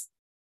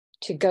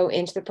to go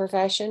into the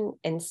profession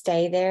and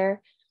stay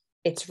there,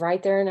 it's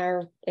right there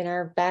in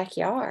our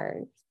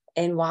backyard.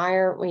 And why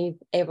aren't we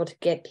able to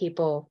get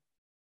people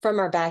from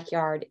our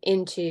backyard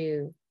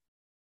into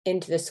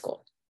the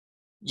school?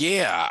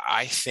 Yeah,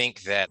 I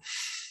think that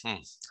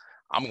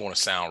I'm going to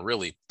sound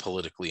really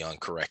politically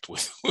incorrect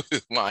with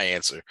my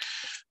answer.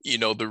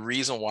 The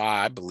reason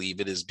why I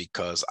believe it is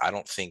because I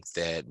don't think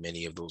that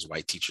many of those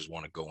white teachers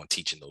want to go and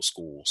teach in those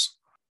schools.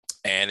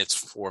 And it's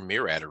for a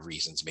myriad of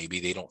reasons. Maybe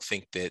they don't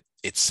think that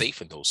it's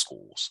safe in those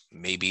schools.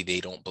 Maybe they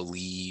don't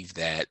believe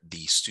that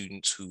the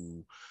students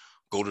who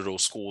go to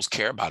those schools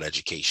care about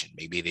education.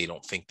 Maybe they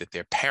don't think that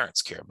their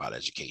parents care about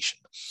education.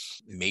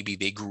 Maybe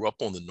they grew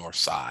up on the North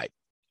Side,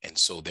 and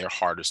so they're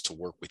hardest to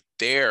work with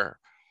their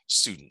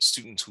students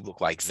who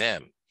look like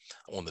them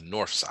on the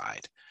North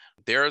Side.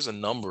 There's a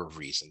number of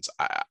reasons.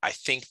 I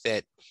think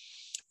that,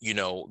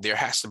 there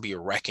has to be a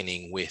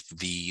reckoning with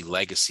the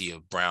legacy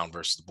of Brown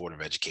versus the Board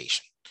of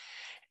Education.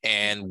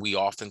 And we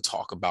often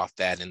talk about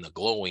that in the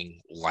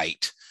glowing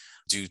light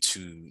due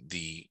to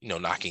the,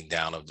 knocking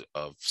down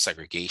of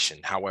segregation.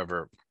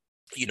 However,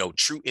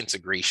 true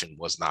integration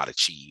was not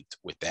achieved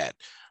with that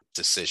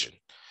decision.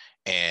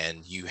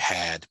 And you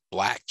had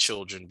Black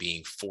children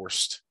being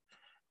forced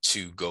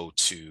to go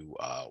to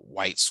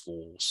white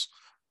schools.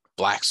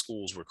 Black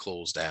schools were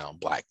closed down.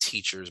 Black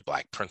teachers,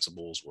 Black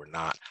principals were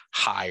not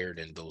hired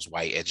in those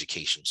white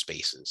education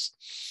spaces.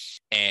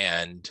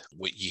 And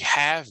what you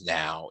have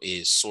now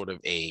is sort of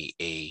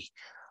a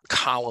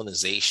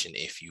colonization,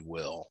 if you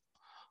will,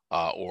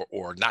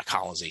 or not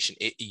colonization.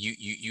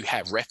 You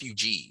have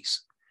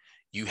refugees.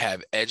 You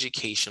have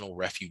educational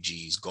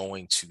refugees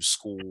going to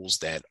schools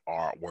that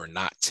were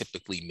not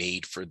typically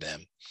made for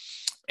them.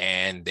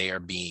 And they are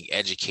being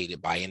educated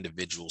by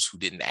individuals who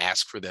didn't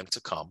ask for them to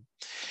come.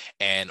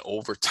 And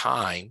over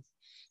time,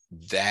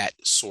 that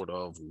sort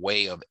of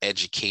way of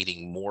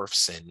educating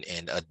morphs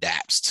and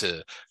adapts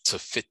to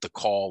fit the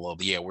call of,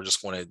 we're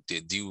just going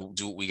to do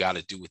what we got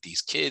to do with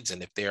these kids.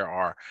 And if there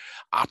are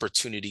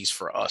opportunities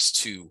for us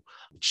to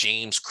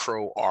James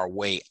Crow our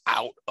way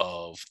out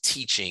of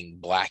teaching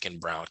Black and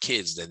brown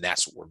kids, then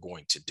that's what we're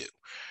going to do,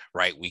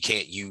 right? We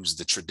can't use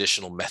the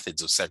traditional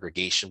methods of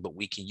segregation, but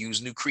we can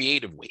use new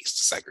creative ways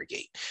to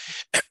segregate.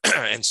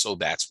 And so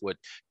that's what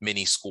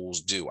many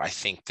schools do. I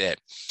think that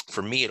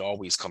for me, it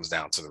always comes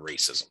down to the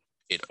racism.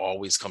 It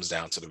always comes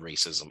down to the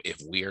racism.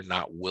 If we are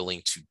not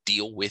willing to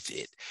deal with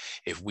it,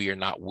 if we are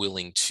not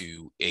willing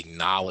to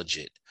acknowledge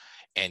it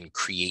and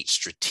create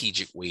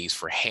strategic ways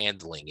for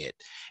handling it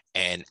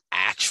and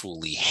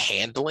actually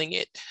handling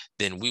it,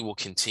 then we will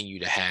continue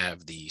to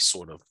have the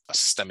sort of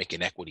systemic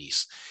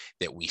inequities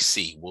that we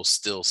see. We'll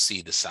still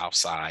see the South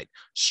Side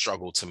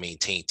struggle to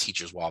maintain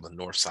teachers while the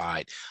North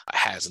Side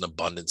has an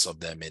abundance of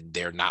them and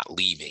they're not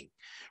leaving,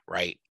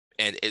 right?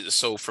 And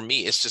so for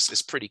me,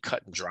 it's pretty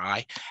cut and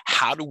dry.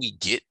 How do we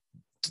get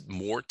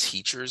more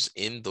teachers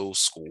in those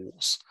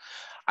schools?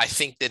 I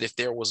think that if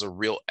there was a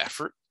real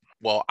effort,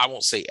 well, I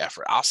won't say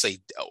effort, I'll say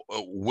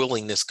a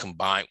willingness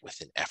combined with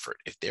an effort.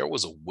 If there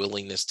was a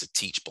willingness to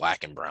teach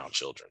Black and brown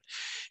children,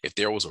 if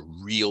there was a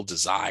real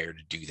desire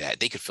to do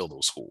that, they could fill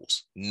those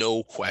schools.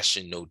 No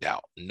question, no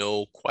doubt.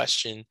 No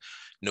question,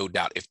 no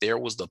doubt. If there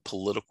was the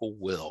political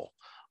will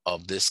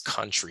of this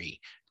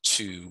country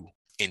to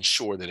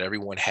ensure that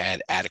everyone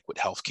had adequate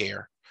health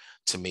care,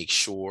 to make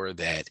sure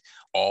that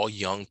all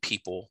young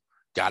people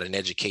got an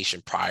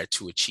education prior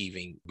to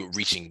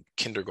reaching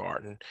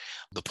kindergarten,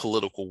 the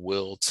political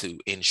will to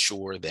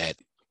ensure that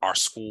our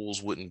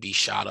schools wouldn't be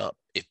shot up.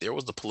 If there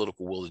was the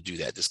political will to do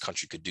that, this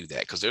country could do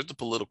that, because there's the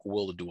political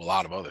will to do a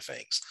lot of other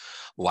things,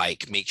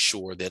 like make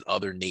sure that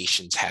other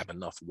nations have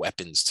enough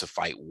weapons to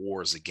fight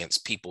wars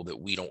against people that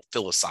we don't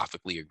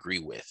philosophically agree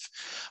with.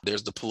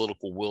 There's the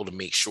political will to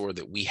make sure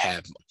that we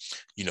have,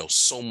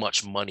 so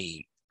much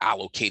money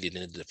allocated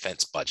in the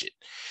defense budget.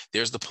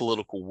 There's the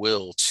political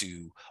will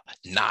to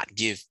not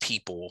give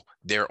people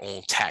their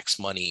own tax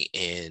money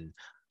in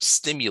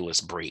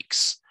stimulus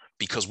breaks,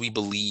 because we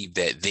believe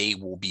that they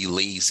will be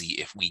lazy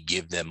if we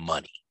give them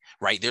money,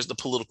 right? There's the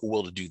political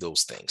will to do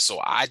those things. So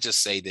I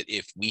just say that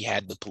if we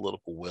had the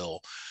political will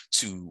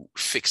to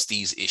fix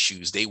these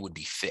issues, they would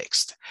be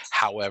fixed.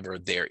 However,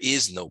 there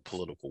is no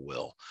political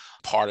will.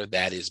 Part of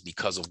that is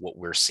because of what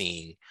we're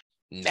seeing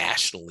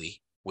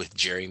nationally with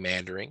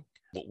gerrymandering,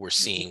 what we're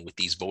seeing with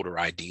these voter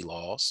ID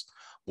laws,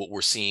 what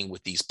we're seeing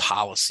with these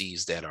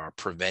policies that are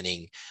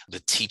preventing the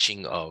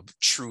teaching of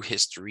true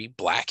history,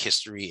 Black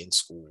history in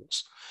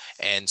schools.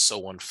 And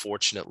so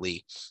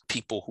unfortunately,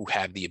 people who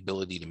have the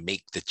ability to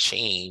make the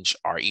change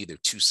are either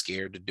too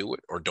scared to do it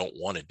or don't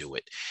want to do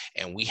it.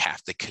 And we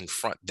have to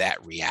confront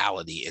that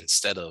reality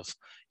instead of,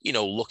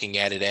 looking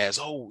at it as,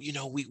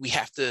 we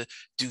have to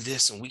do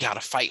this and we got to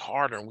fight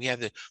harder. And we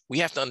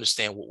have to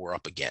understand what we're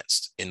up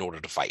against in order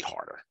to fight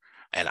harder.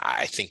 And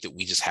I think that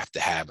we just have to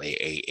have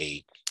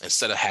a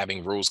instead of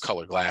having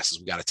rose-colored glasses,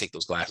 we got to take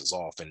those glasses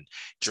off and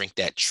drink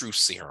that truth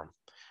serum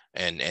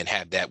and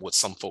have that, what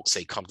some folks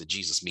say, come to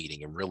Jesus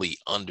meeting and really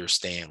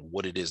understand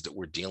what it is that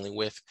we're dealing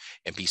with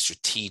and be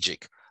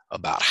strategic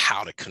about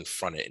how to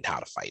confront it and how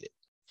to fight it.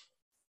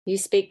 You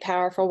speak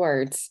powerful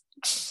words.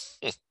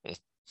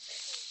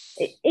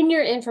 In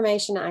your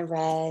information I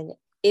read,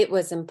 it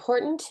was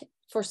important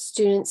for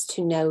students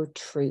to know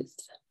truth,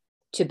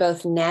 to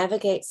both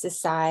navigate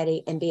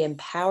society and be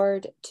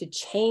empowered to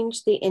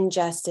change the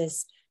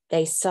injustice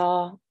they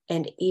saw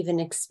and even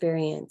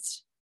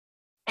experienced.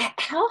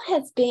 How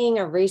has being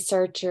a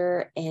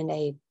researcher and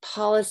a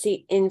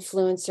policy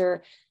influencer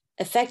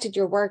affected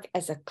your work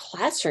as a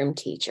classroom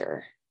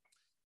teacher?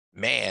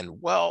 Man,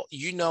 well,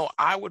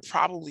 I would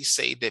probably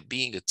say that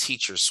being a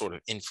teacher sort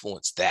of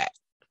influenced that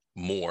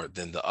more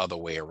than the other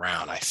way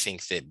around. I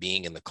think that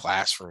being in the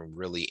classroom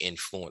really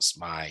influenced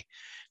my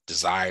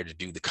desire to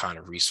do the kind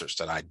of research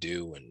that I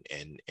do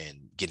and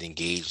get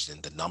engaged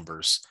in the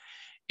numbers,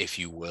 if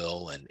you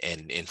will, and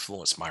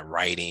influence my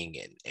writing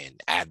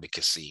and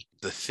advocacy.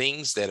 The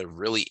things that have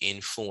really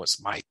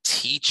influenced my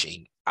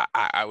teaching,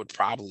 I would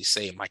probably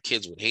say, and my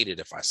kids would hate it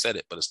if I said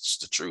it, but it's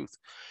just the truth.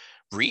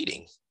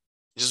 Reading.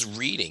 Just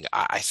reading.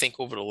 I think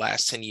over the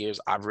last 10 years,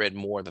 I've read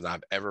more than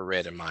I've ever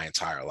read in my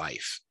entire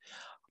life.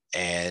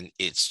 And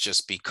it's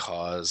just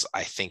because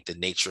I think the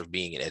nature of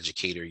being an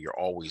educator, you're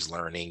always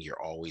learning,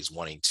 you're always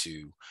wanting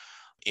to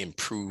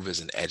improve as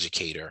an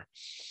educator.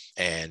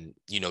 And,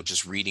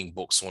 just reading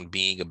books on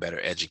being a better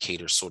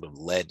educator sort of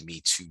led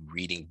me to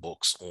reading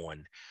books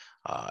on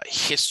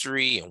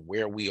history and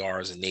where we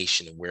are as a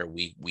nation and where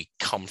we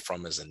come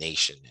from as a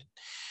nation. And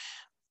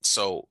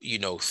so,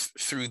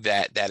 through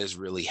that has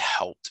really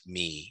helped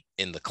me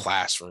in the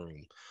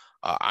classroom.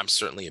 I'm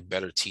certainly a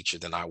better teacher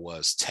than I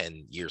was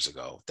 10 years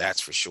ago.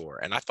 That's for sure.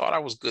 And I thought I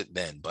was good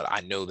then, but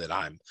I know that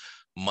I'm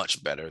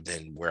much better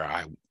than where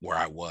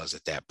I was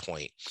at that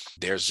point.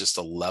 There's just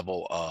a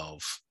level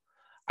of,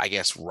 I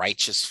guess,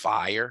 righteous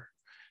fire.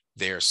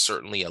 There's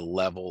certainly a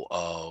level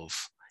of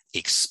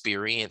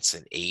experience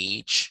and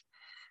age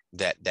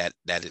that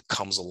it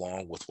comes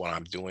along with what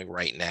I'm doing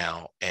right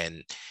now.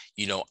 And,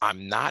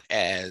 I'm not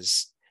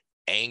as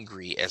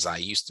angry as I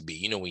used to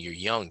be. When you're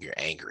young, you're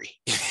angry.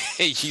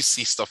 You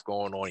see stuff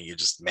going on and you're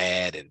just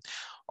mad and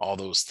all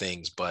those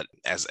things. But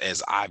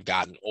as I've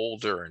gotten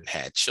older and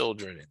had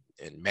children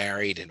and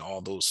married and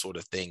all those sort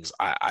of things,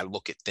 I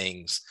look at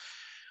things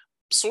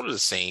sort of the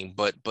same,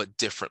 but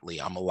differently.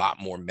 I'm a lot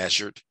more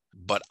measured,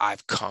 but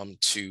I've come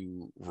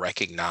to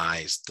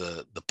recognize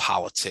the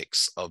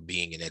politics of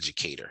being an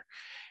educator,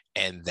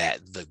 and that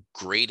the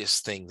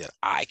greatest thing that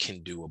I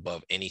can do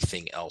above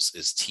anything else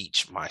is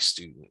teach my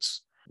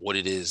students what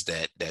it is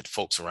that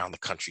folks around the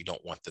country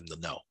don't want them to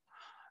know,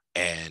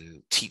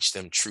 and teach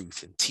them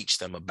truth and teach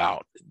them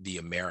about the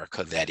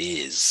America that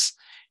is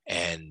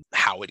and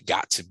how it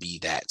got to be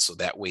that, so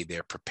that way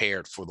they're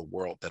prepared for the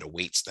world that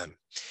awaits them.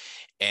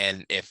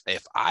 And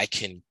if I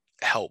can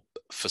help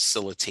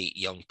facilitate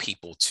young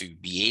people to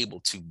be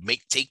able to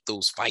take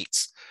those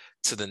fights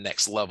to the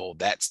next level,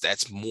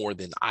 that's more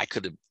than I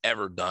could have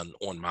ever done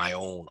on my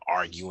own,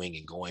 arguing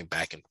and going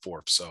back and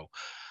forth. So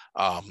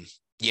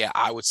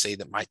I would say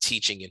that my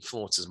teaching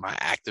influences my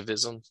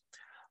activism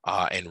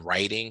and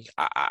writing.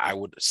 I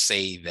would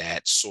say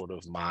that sort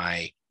of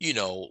my,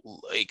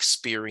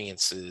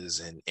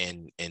 experiences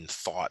and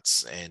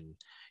thoughts and,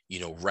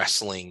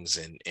 wrestlings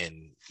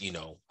and,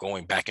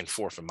 going back and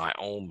forth in my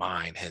own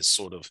mind has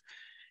sort of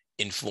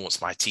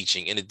influenced my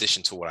teaching, in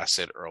addition to what I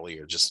said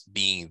earlier, just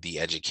being the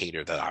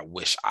educator that I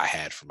wish I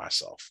had for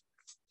myself.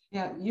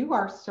 Yeah, you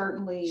are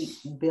certainly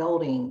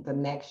building the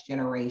next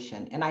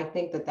generation. And I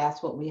think that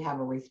that's what we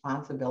have a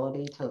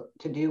responsibility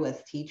to do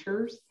as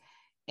teachers.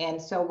 And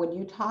so when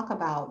you talk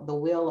about the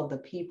will of the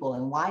people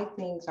and why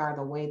things are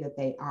the way that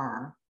they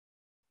are,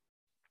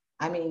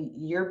 I mean,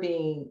 you're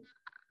being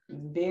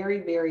very,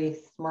 very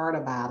smart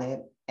about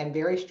it and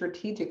very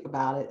strategic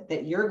about it,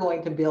 that you're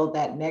going to build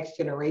that next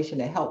generation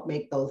to help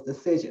make those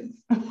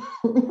decisions.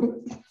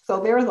 So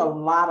there's a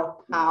lot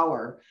of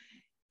power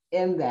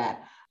in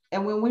that.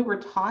 And when we were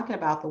talking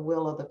about the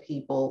will of the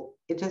people,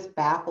 it just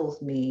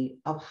baffles me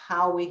of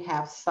how we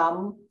have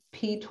some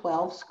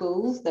P-12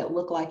 schools that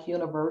look like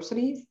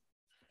universities,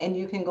 and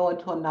you can go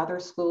into another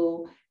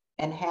school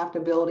and half the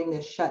building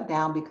is shut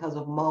down because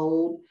of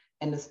mold,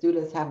 and the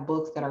students have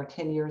books that are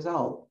 10 years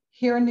old.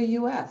 Here in the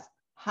US,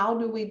 how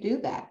do we do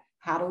that?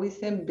 How do we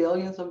send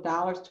billions of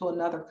dollars to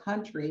another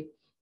country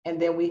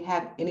and then we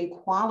have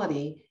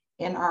inequality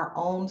in our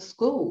own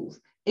schools?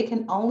 It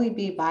can only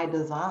be by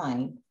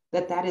design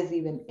that that is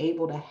even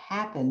able to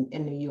happen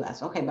in the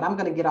US. Okay, but I'm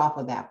going to get off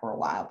of that for a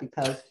while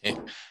because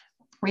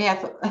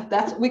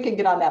we can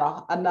get on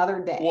that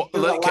another day. Well,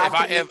 look,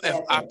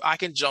 if I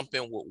can jump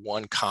in with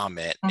one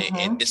comment,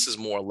 and this is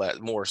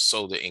more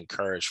so to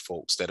encourage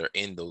folks that are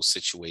in those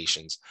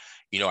situations.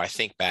 I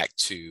think back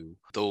to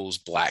those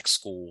Black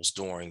schools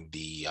during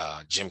the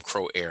Jim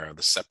Crow era,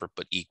 the separate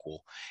but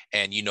equal.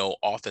 And,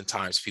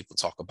 oftentimes people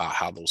talk about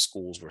how those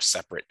schools were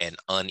separate and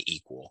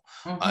unequal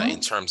in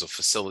terms of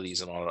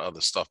facilities and all the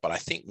other stuff. But I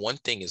think one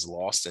thing is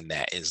lost in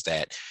that is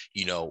that,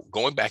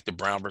 going back to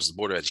Brown versus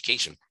Board of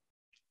Education,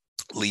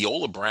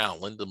 Leola Brown,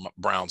 Linda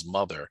Brown's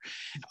mother,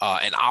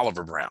 and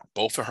Oliver Brown,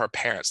 both of her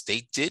parents,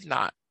 they did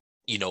not,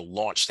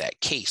 launch that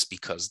case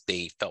because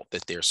they felt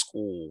that their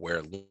school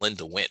where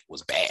Linda went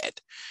was bad.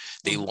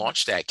 They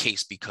launched that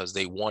case because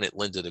they wanted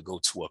Linda to go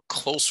to a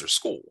closer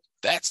school.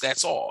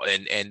 That's all.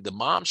 And the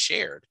mom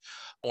shared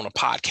on a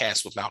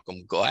podcast with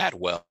Malcolm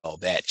Gladwell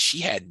that she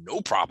had no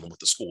problem with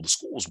the school. The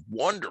school was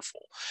wonderful.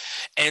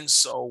 And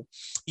so,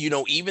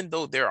 even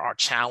though there are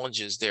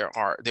challenges,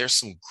 there's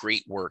some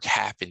great work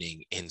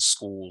happening in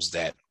schools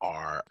that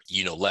are,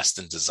 less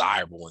than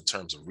desirable in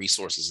terms of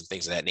resources and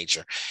things of that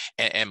nature.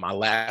 And my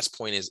last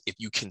point is, if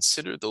you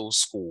consider those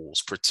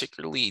schools,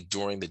 particularly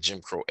during the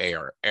Jim Crow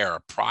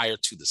era prior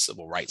to the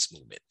Civil Rights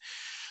Movement,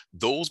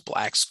 those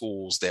Black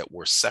schools that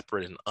were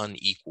separate and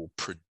unequal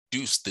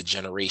produced the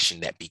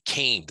generation that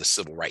became the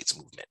Civil Rights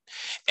Movement.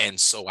 And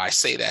so I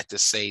say that to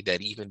say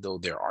that even though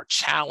there are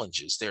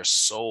challenges, there's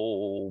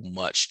so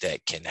much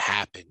that can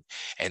happen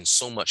and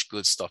so much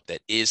good stuff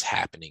that is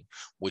happening,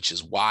 which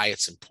is why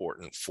it's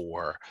important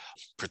for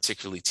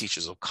particularly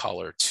teachers of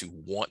color to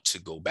want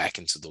to go back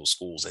into those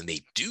schools. And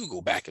they do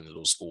go back into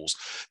those schools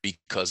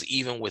because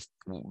even with,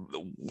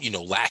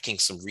 lacking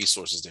some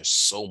resources, there's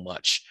so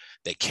much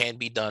that can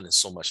be done and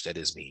so much that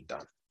is being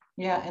done.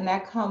 Yeah, and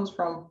that comes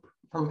from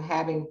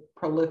having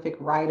prolific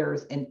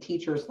writers and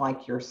teachers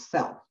like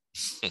yourself,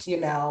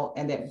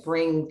 and that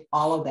bring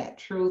all of that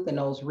truth and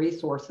those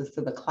resources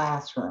to the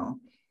classroom.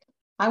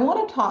 I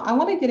want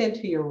to get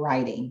into your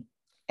writing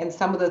and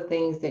some of the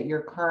things that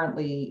you're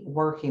currently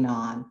working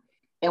on.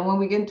 And when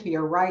we get into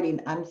your writing,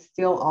 I'm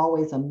still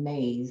always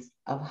amazed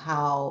of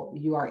how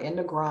you are in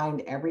the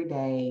grind every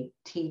day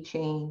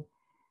teaching.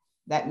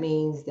 That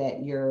means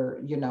that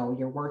you're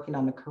working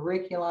on the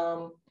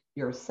curriculum,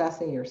 you're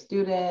assessing your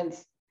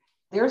students.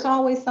 There's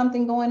always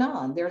something going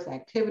on. There's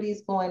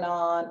activities going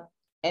on,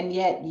 and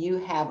yet you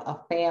have a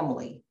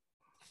family.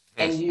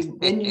 And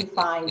then you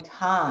find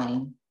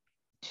time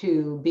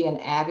to be an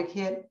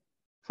advocate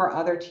for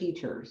other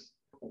teachers,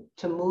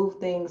 to move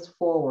things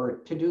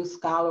forward, to do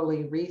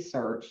scholarly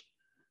research.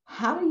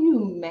 How do you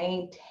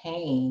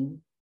maintain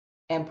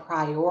and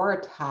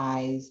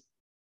prioritize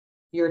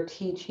your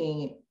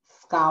teaching,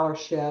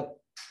 scholarship,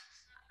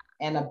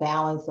 and a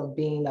balance of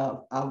being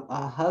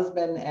a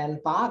husband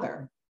and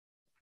father?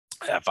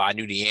 If I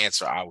knew the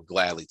answer, I would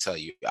gladly tell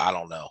you. I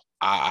don't know.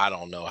 I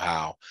don't know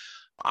how.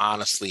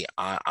 Honestly,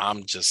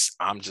 I'm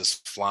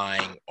just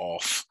flying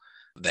off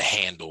the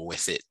handle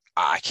with it.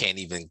 I can't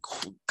even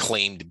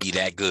claim to be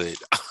that good.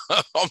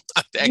 I'm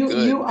not that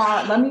good. You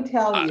are. Let me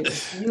tell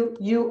you,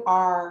 you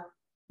are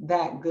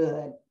that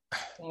good.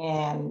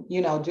 And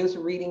just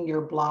reading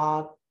your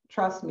blog,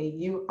 trust me,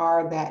 you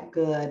are that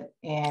good.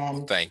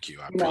 And thank you.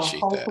 I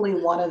appreciate hopefully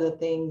that. One of the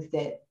things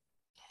that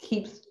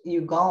keeps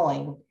you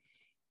going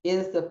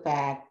is the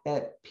fact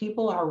that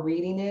people are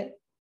reading it.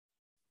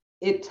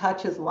 It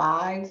touches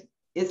lives.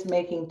 It's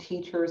making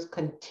teachers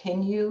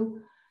continue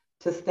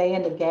to stay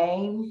in the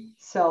game.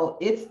 So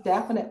it's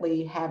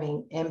definitely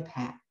having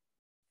impact.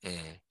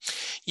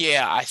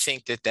 Yeah, I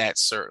think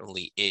that's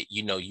certainly it.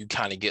 You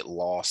kind of get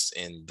lost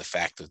in the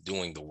fact of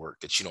doing the work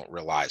that you don't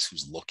realize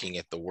who's looking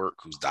at the work,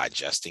 who's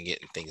digesting it,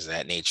 and things of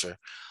that nature.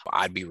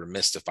 I'd be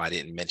remiss if I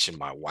didn't mention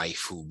my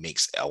wife, who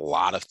makes a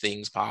lot of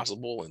things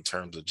possible in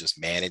terms of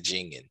just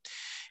managing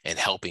and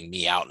helping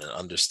me out and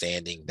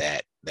understanding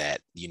that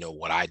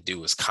what I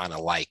do is kind of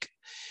like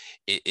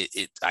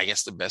it. I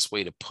guess the best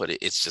way to put it,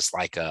 it's just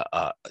like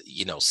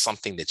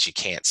something that you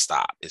can't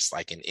stop. It's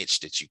like an itch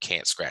that you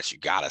can't scratch. You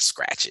gotta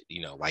scratch it.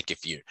 Like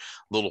if your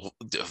little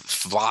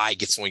fly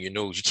gets on your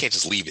nose, you can't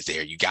just leave it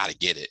there. You gotta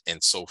get it.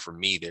 And so for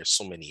me, there's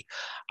so many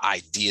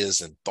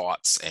ideas and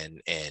thoughts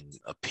and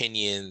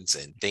opinions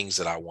and things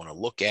that I want to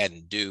look at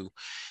and do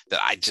that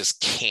I just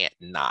can't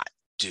not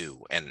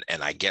do. And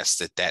I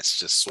guess that's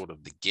just sort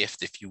of the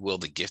gift, if you will,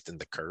 the gift and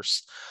the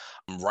curse.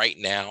 Right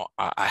now,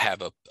 I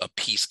have a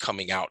piece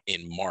coming out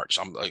in March.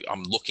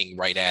 I'm looking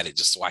right at it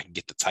just so I can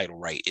get the title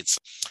right. It's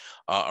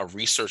a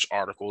research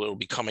article. It'll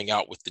be coming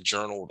out with the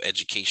Journal of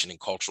Education and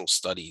Cultural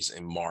Studies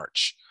in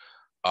March.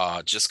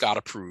 just got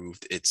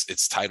approved.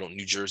 It's titled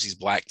New Jersey's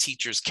Black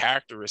Teachers: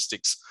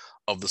 Characteristics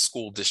of the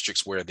School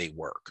Districts Where They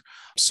Work.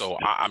 So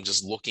I'm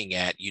just looking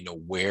at,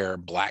 where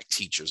Black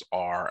teachers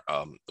are.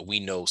 We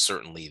know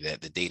certainly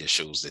that the data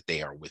shows that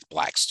they are with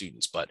Black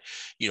students, but,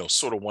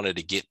 sort of wanted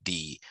to get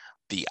the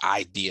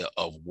idea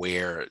of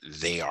where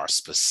they are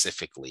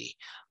specifically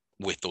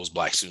with those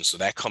Black students. So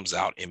that comes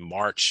out in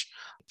March.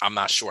 I'm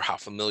not sure how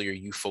familiar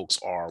you folks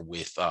are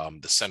with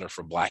the Center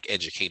for Black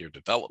Educator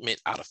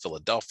Development out of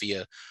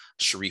Philadelphia.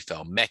 Sharif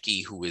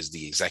El-Mekki, who is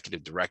the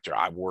executive director.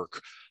 I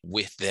work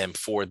with them,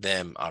 for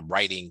them,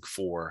 writing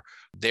for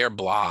their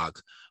blog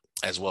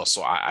as well.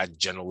 So I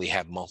generally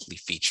have monthly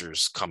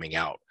features coming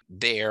out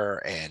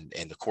there, and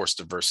of course,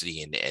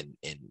 diversity and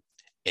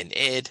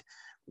ed,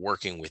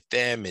 working with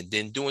them, and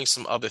then doing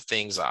some other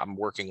things. I'm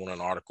working on an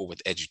article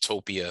with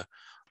Edutopia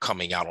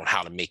coming out on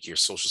how to make your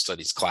social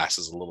studies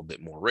classes a little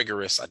bit more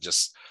rigorous. I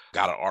just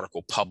got an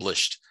article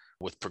published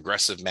with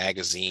Progressive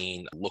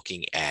Magazine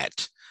looking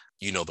at,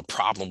 the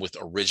problem with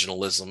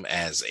originalism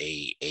as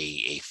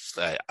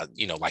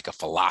like a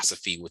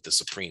philosophy with the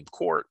Supreme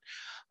Court,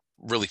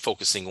 really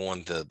focusing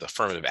on the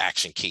affirmative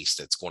action case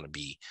that's going to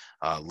be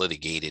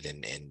litigated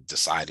and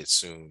decided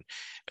soon.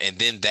 And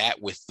then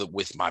that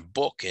with my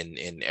book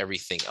and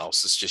everything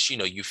else, it's just,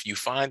 you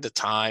find the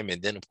time.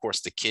 And then of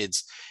course the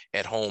kids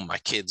at home, my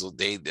kids,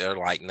 they're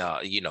like, no,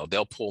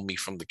 they'll pull me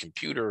from the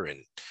computer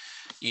and,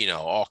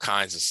 all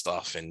kinds of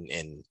stuff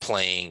and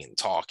playing and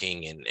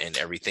talking and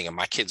everything. And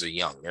my kids are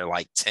young. They're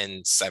like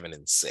 10, 7,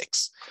 and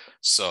 6.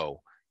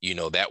 So,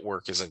 that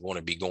work isn't going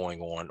to be going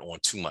on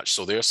too much.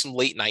 So there's some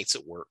late nights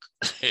at work.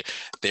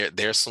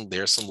 there's some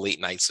late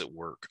nights at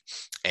work,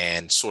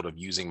 and sort of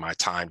using my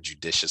time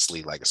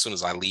judiciously. Like as soon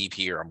as I leave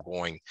here, I'm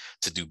going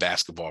to do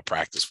basketball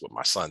practice with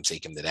my son,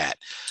 take him to that.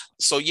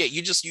 So yeah,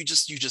 you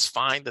just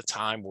find the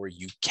time where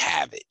you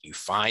have it. You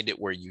find it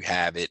where you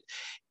have it,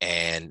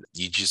 and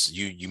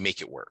you make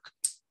it work.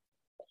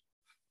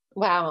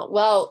 Wow.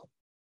 Well,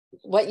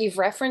 what you've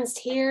referenced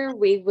here,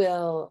 we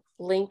will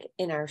link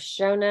in our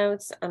show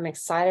notes. I'm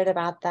excited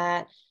about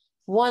that.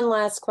 One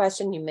last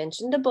question. You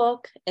mentioned a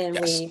book, and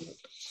Yes. we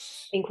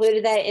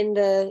included that in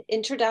the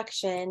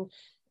introduction.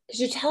 Could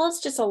you tell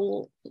us just a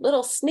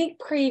little sneak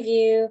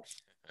preview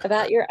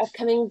about your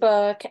upcoming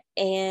book?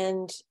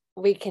 And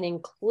we can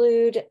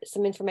include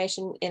some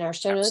information in our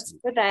show notes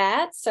for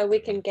that, so we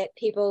can get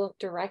people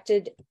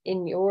directed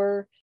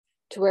to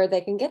where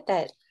they can get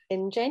that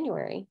in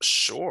January.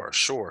 Sure.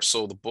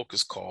 So the book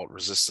is called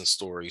Resistance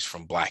Stories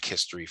from Black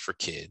History for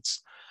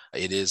Kids.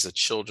 It is a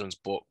children's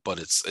book, but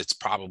it's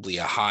probably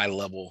a high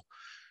level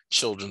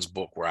children's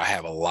book where I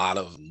have a lot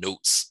of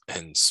notes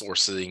and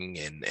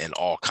sourcing and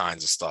all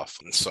kinds of stuff.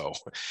 And so,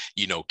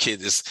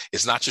 kids,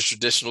 it's not just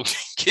traditional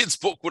kids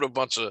book with a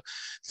bunch of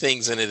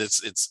things in it.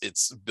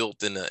 It's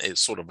built in a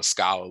sort of a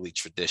scholarly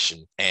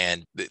tradition.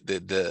 And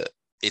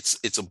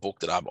it's a book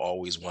that I've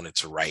always wanted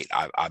to write.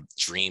 I've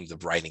dreamed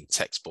of writing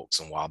textbooks.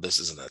 And while this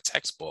isn't a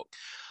textbook,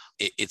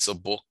 it's a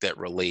book that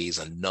relays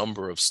a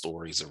number of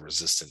stories of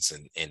resistance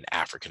in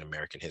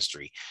African-American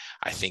history.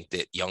 I think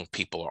that young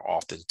people are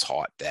often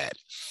taught that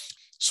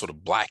sort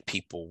of Black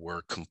people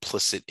were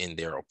complicit in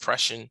their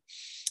oppression,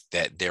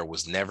 that there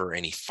was never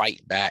any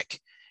fight back,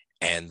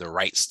 and the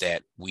rights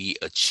that we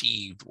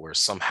achieved were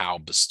somehow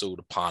bestowed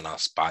upon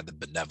us by the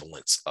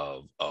benevolence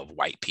of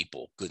white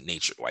people,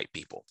 good-natured white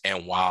people.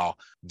 And while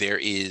there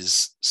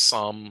is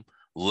some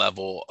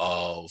level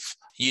of,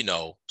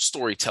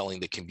 storytelling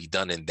that can be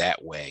done in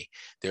that way,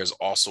 there's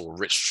also a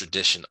rich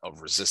tradition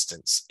of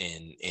resistance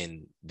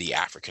in the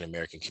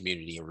African-American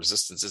community. And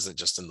resistance isn't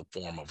just in the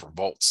form of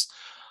revolts,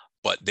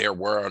 but there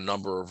were a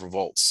number of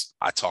revolts.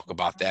 I talk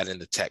about that in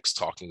the text,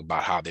 talking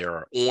about how there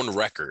are on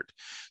record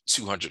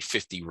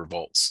 250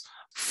 revolts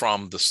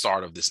from the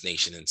start of this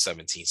nation in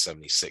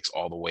 1776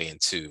 all the way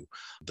into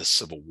the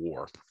Civil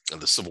War, and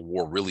the Civil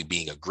War really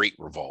being a great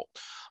revolt.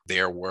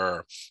 There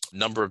were a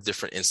number of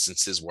different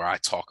instances where I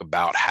talk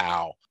about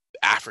how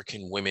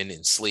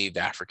enslaved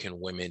African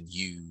women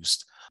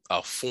used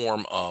a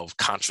form of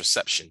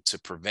contraception to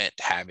prevent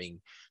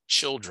having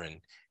children,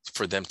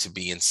 for them to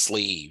be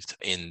enslaved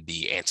in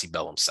the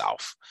antebellum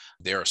South.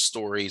 There are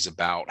stories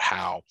about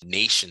how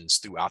nations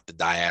throughout the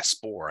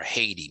diaspora,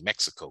 Haiti,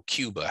 Mexico,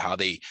 Cuba, how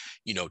they,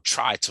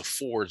 tried to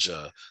forge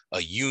a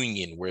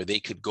union where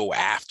they could go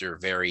after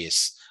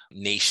various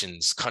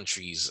nations,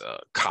 countries,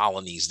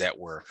 colonies that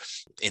were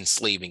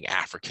enslaving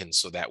Africans,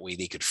 so that way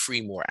they could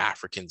free more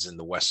Africans in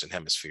the Western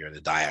Hemisphere, in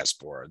the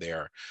diaspora. There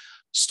are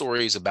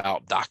stories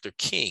about Dr.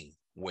 King,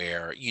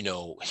 where,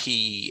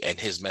 he and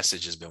his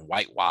message has been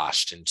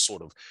whitewashed, and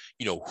sort of,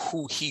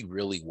 who he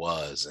really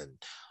was. And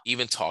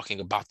even talking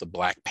about the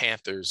Black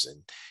Panthers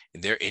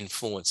and their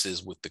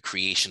influences with the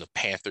creation of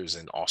Panthers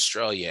in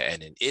Australia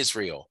and in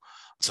Israel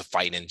to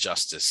fight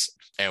injustice.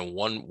 And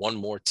one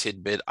more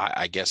tidbit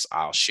I guess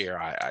I'll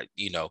share,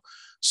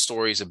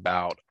 stories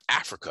about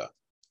Africa.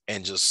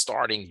 And just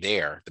starting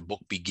there, the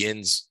book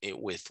begins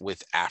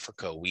with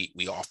Africa.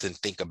 We often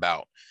think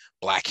about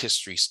Black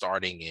history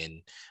starting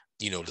in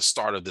the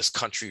start of this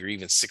country, or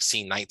even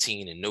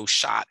 1619, and no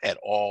shot at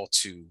all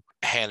to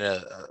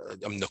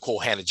Nicole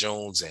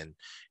Hannah-Jones and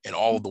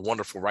all of the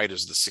wonderful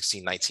writers of the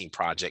 1619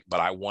 Project. But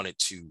I wanted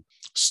to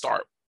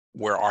start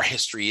where our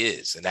history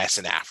is, and that's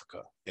in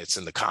Africa. It's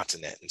in the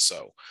continent. And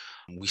so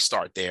we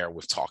start there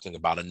with talking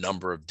about a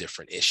number of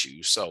different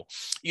issues. So,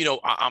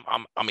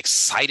 I'm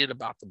excited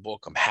about the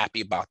book. I'm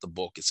happy about the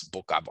book. It's a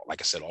book I've,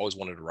 like I said, always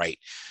wanted to write,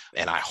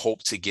 and I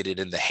hope to get it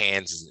in the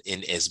hands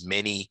in as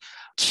many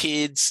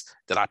kids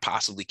that I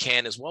possibly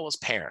can, as well as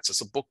parents.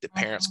 It's a book that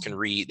parents can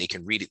read. They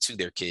can read it to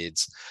their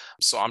kids.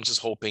 So I'm just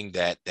hoping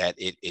that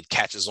it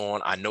catches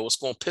on. I know it's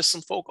going to piss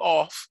some folk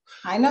off.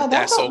 I know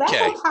that's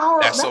okay.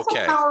 That's a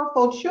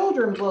powerful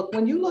children book.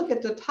 When you look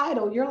at the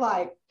title, you're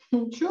like,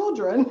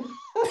 children.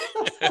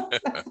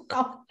 That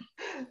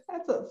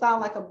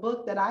sounds like a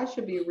book that I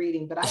should be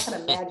reading, but I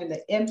can imagine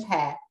the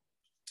impact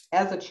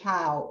as a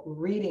child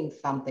reading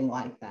something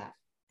like that.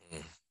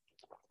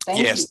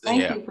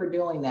 Thank you for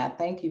doing that.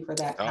 Thank you for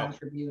that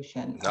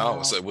contribution.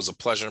 No, it was a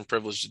pleasure and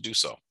privilege to do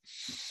so.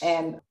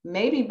 And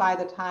maybe by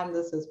the time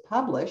this is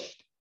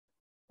published,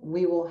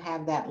 we will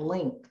have that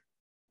link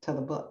to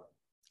the book.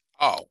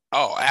 Oh,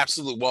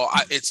 absolutely. Well,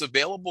 it's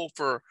available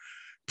for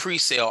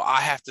pre-sale.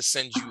 I have to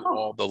send you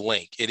all the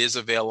link. It is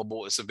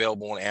available. It's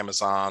available on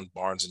Amazon,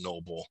 Barnes &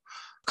 Noble,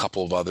 a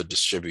couple of other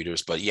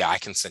distributors. But yeah, I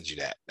can send you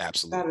that.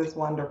 Absolutely. That is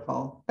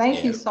wonderful.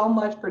 Thank you so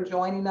much for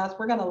joining us.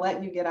 We're going to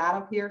let you get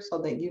out of here so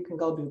that you can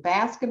go do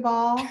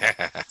basketball.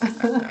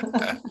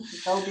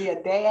 Go be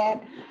a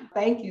dad.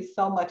 Thank you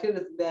so much. It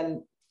has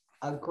been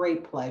a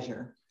great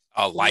pleasure.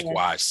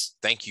 Likewise.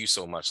 Thank you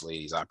so much,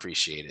 ladies. I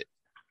appreciate it.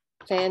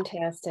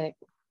 Fantastic.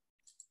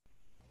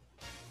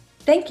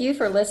 Thank you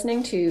for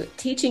listening to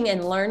Teaching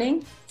and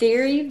Learning,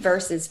 Theory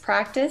versus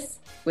Practice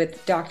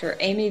with Dr.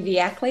 Amy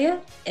Viaglia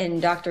and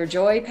Dr.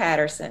 Joy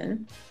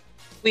Patterson.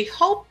 We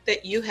hope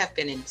that you have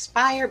been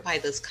inspired by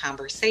this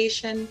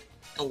conversation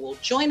and will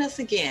join us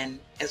again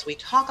as we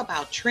talk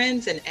about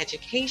trends in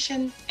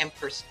education and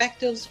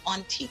perspectives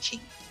on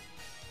teaching.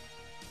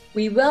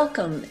 We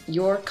welcome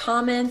your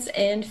comments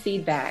and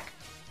feedback.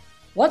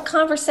 What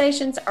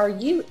conversations are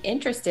you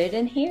interested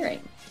in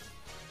hearing?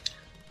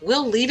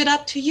 We'll leave it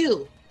up to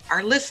you,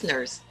 our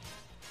listeners.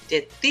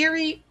 Did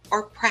theory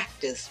or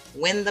practice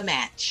win the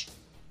match?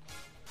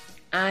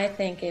 I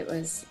think it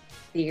was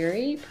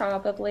theory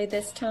probably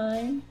this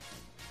time.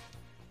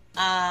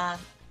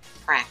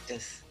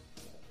 Practice.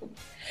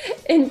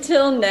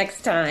 Until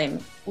next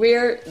time,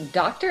 we're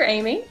Dr.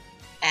 Amy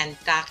and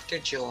Dr.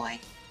 Joy.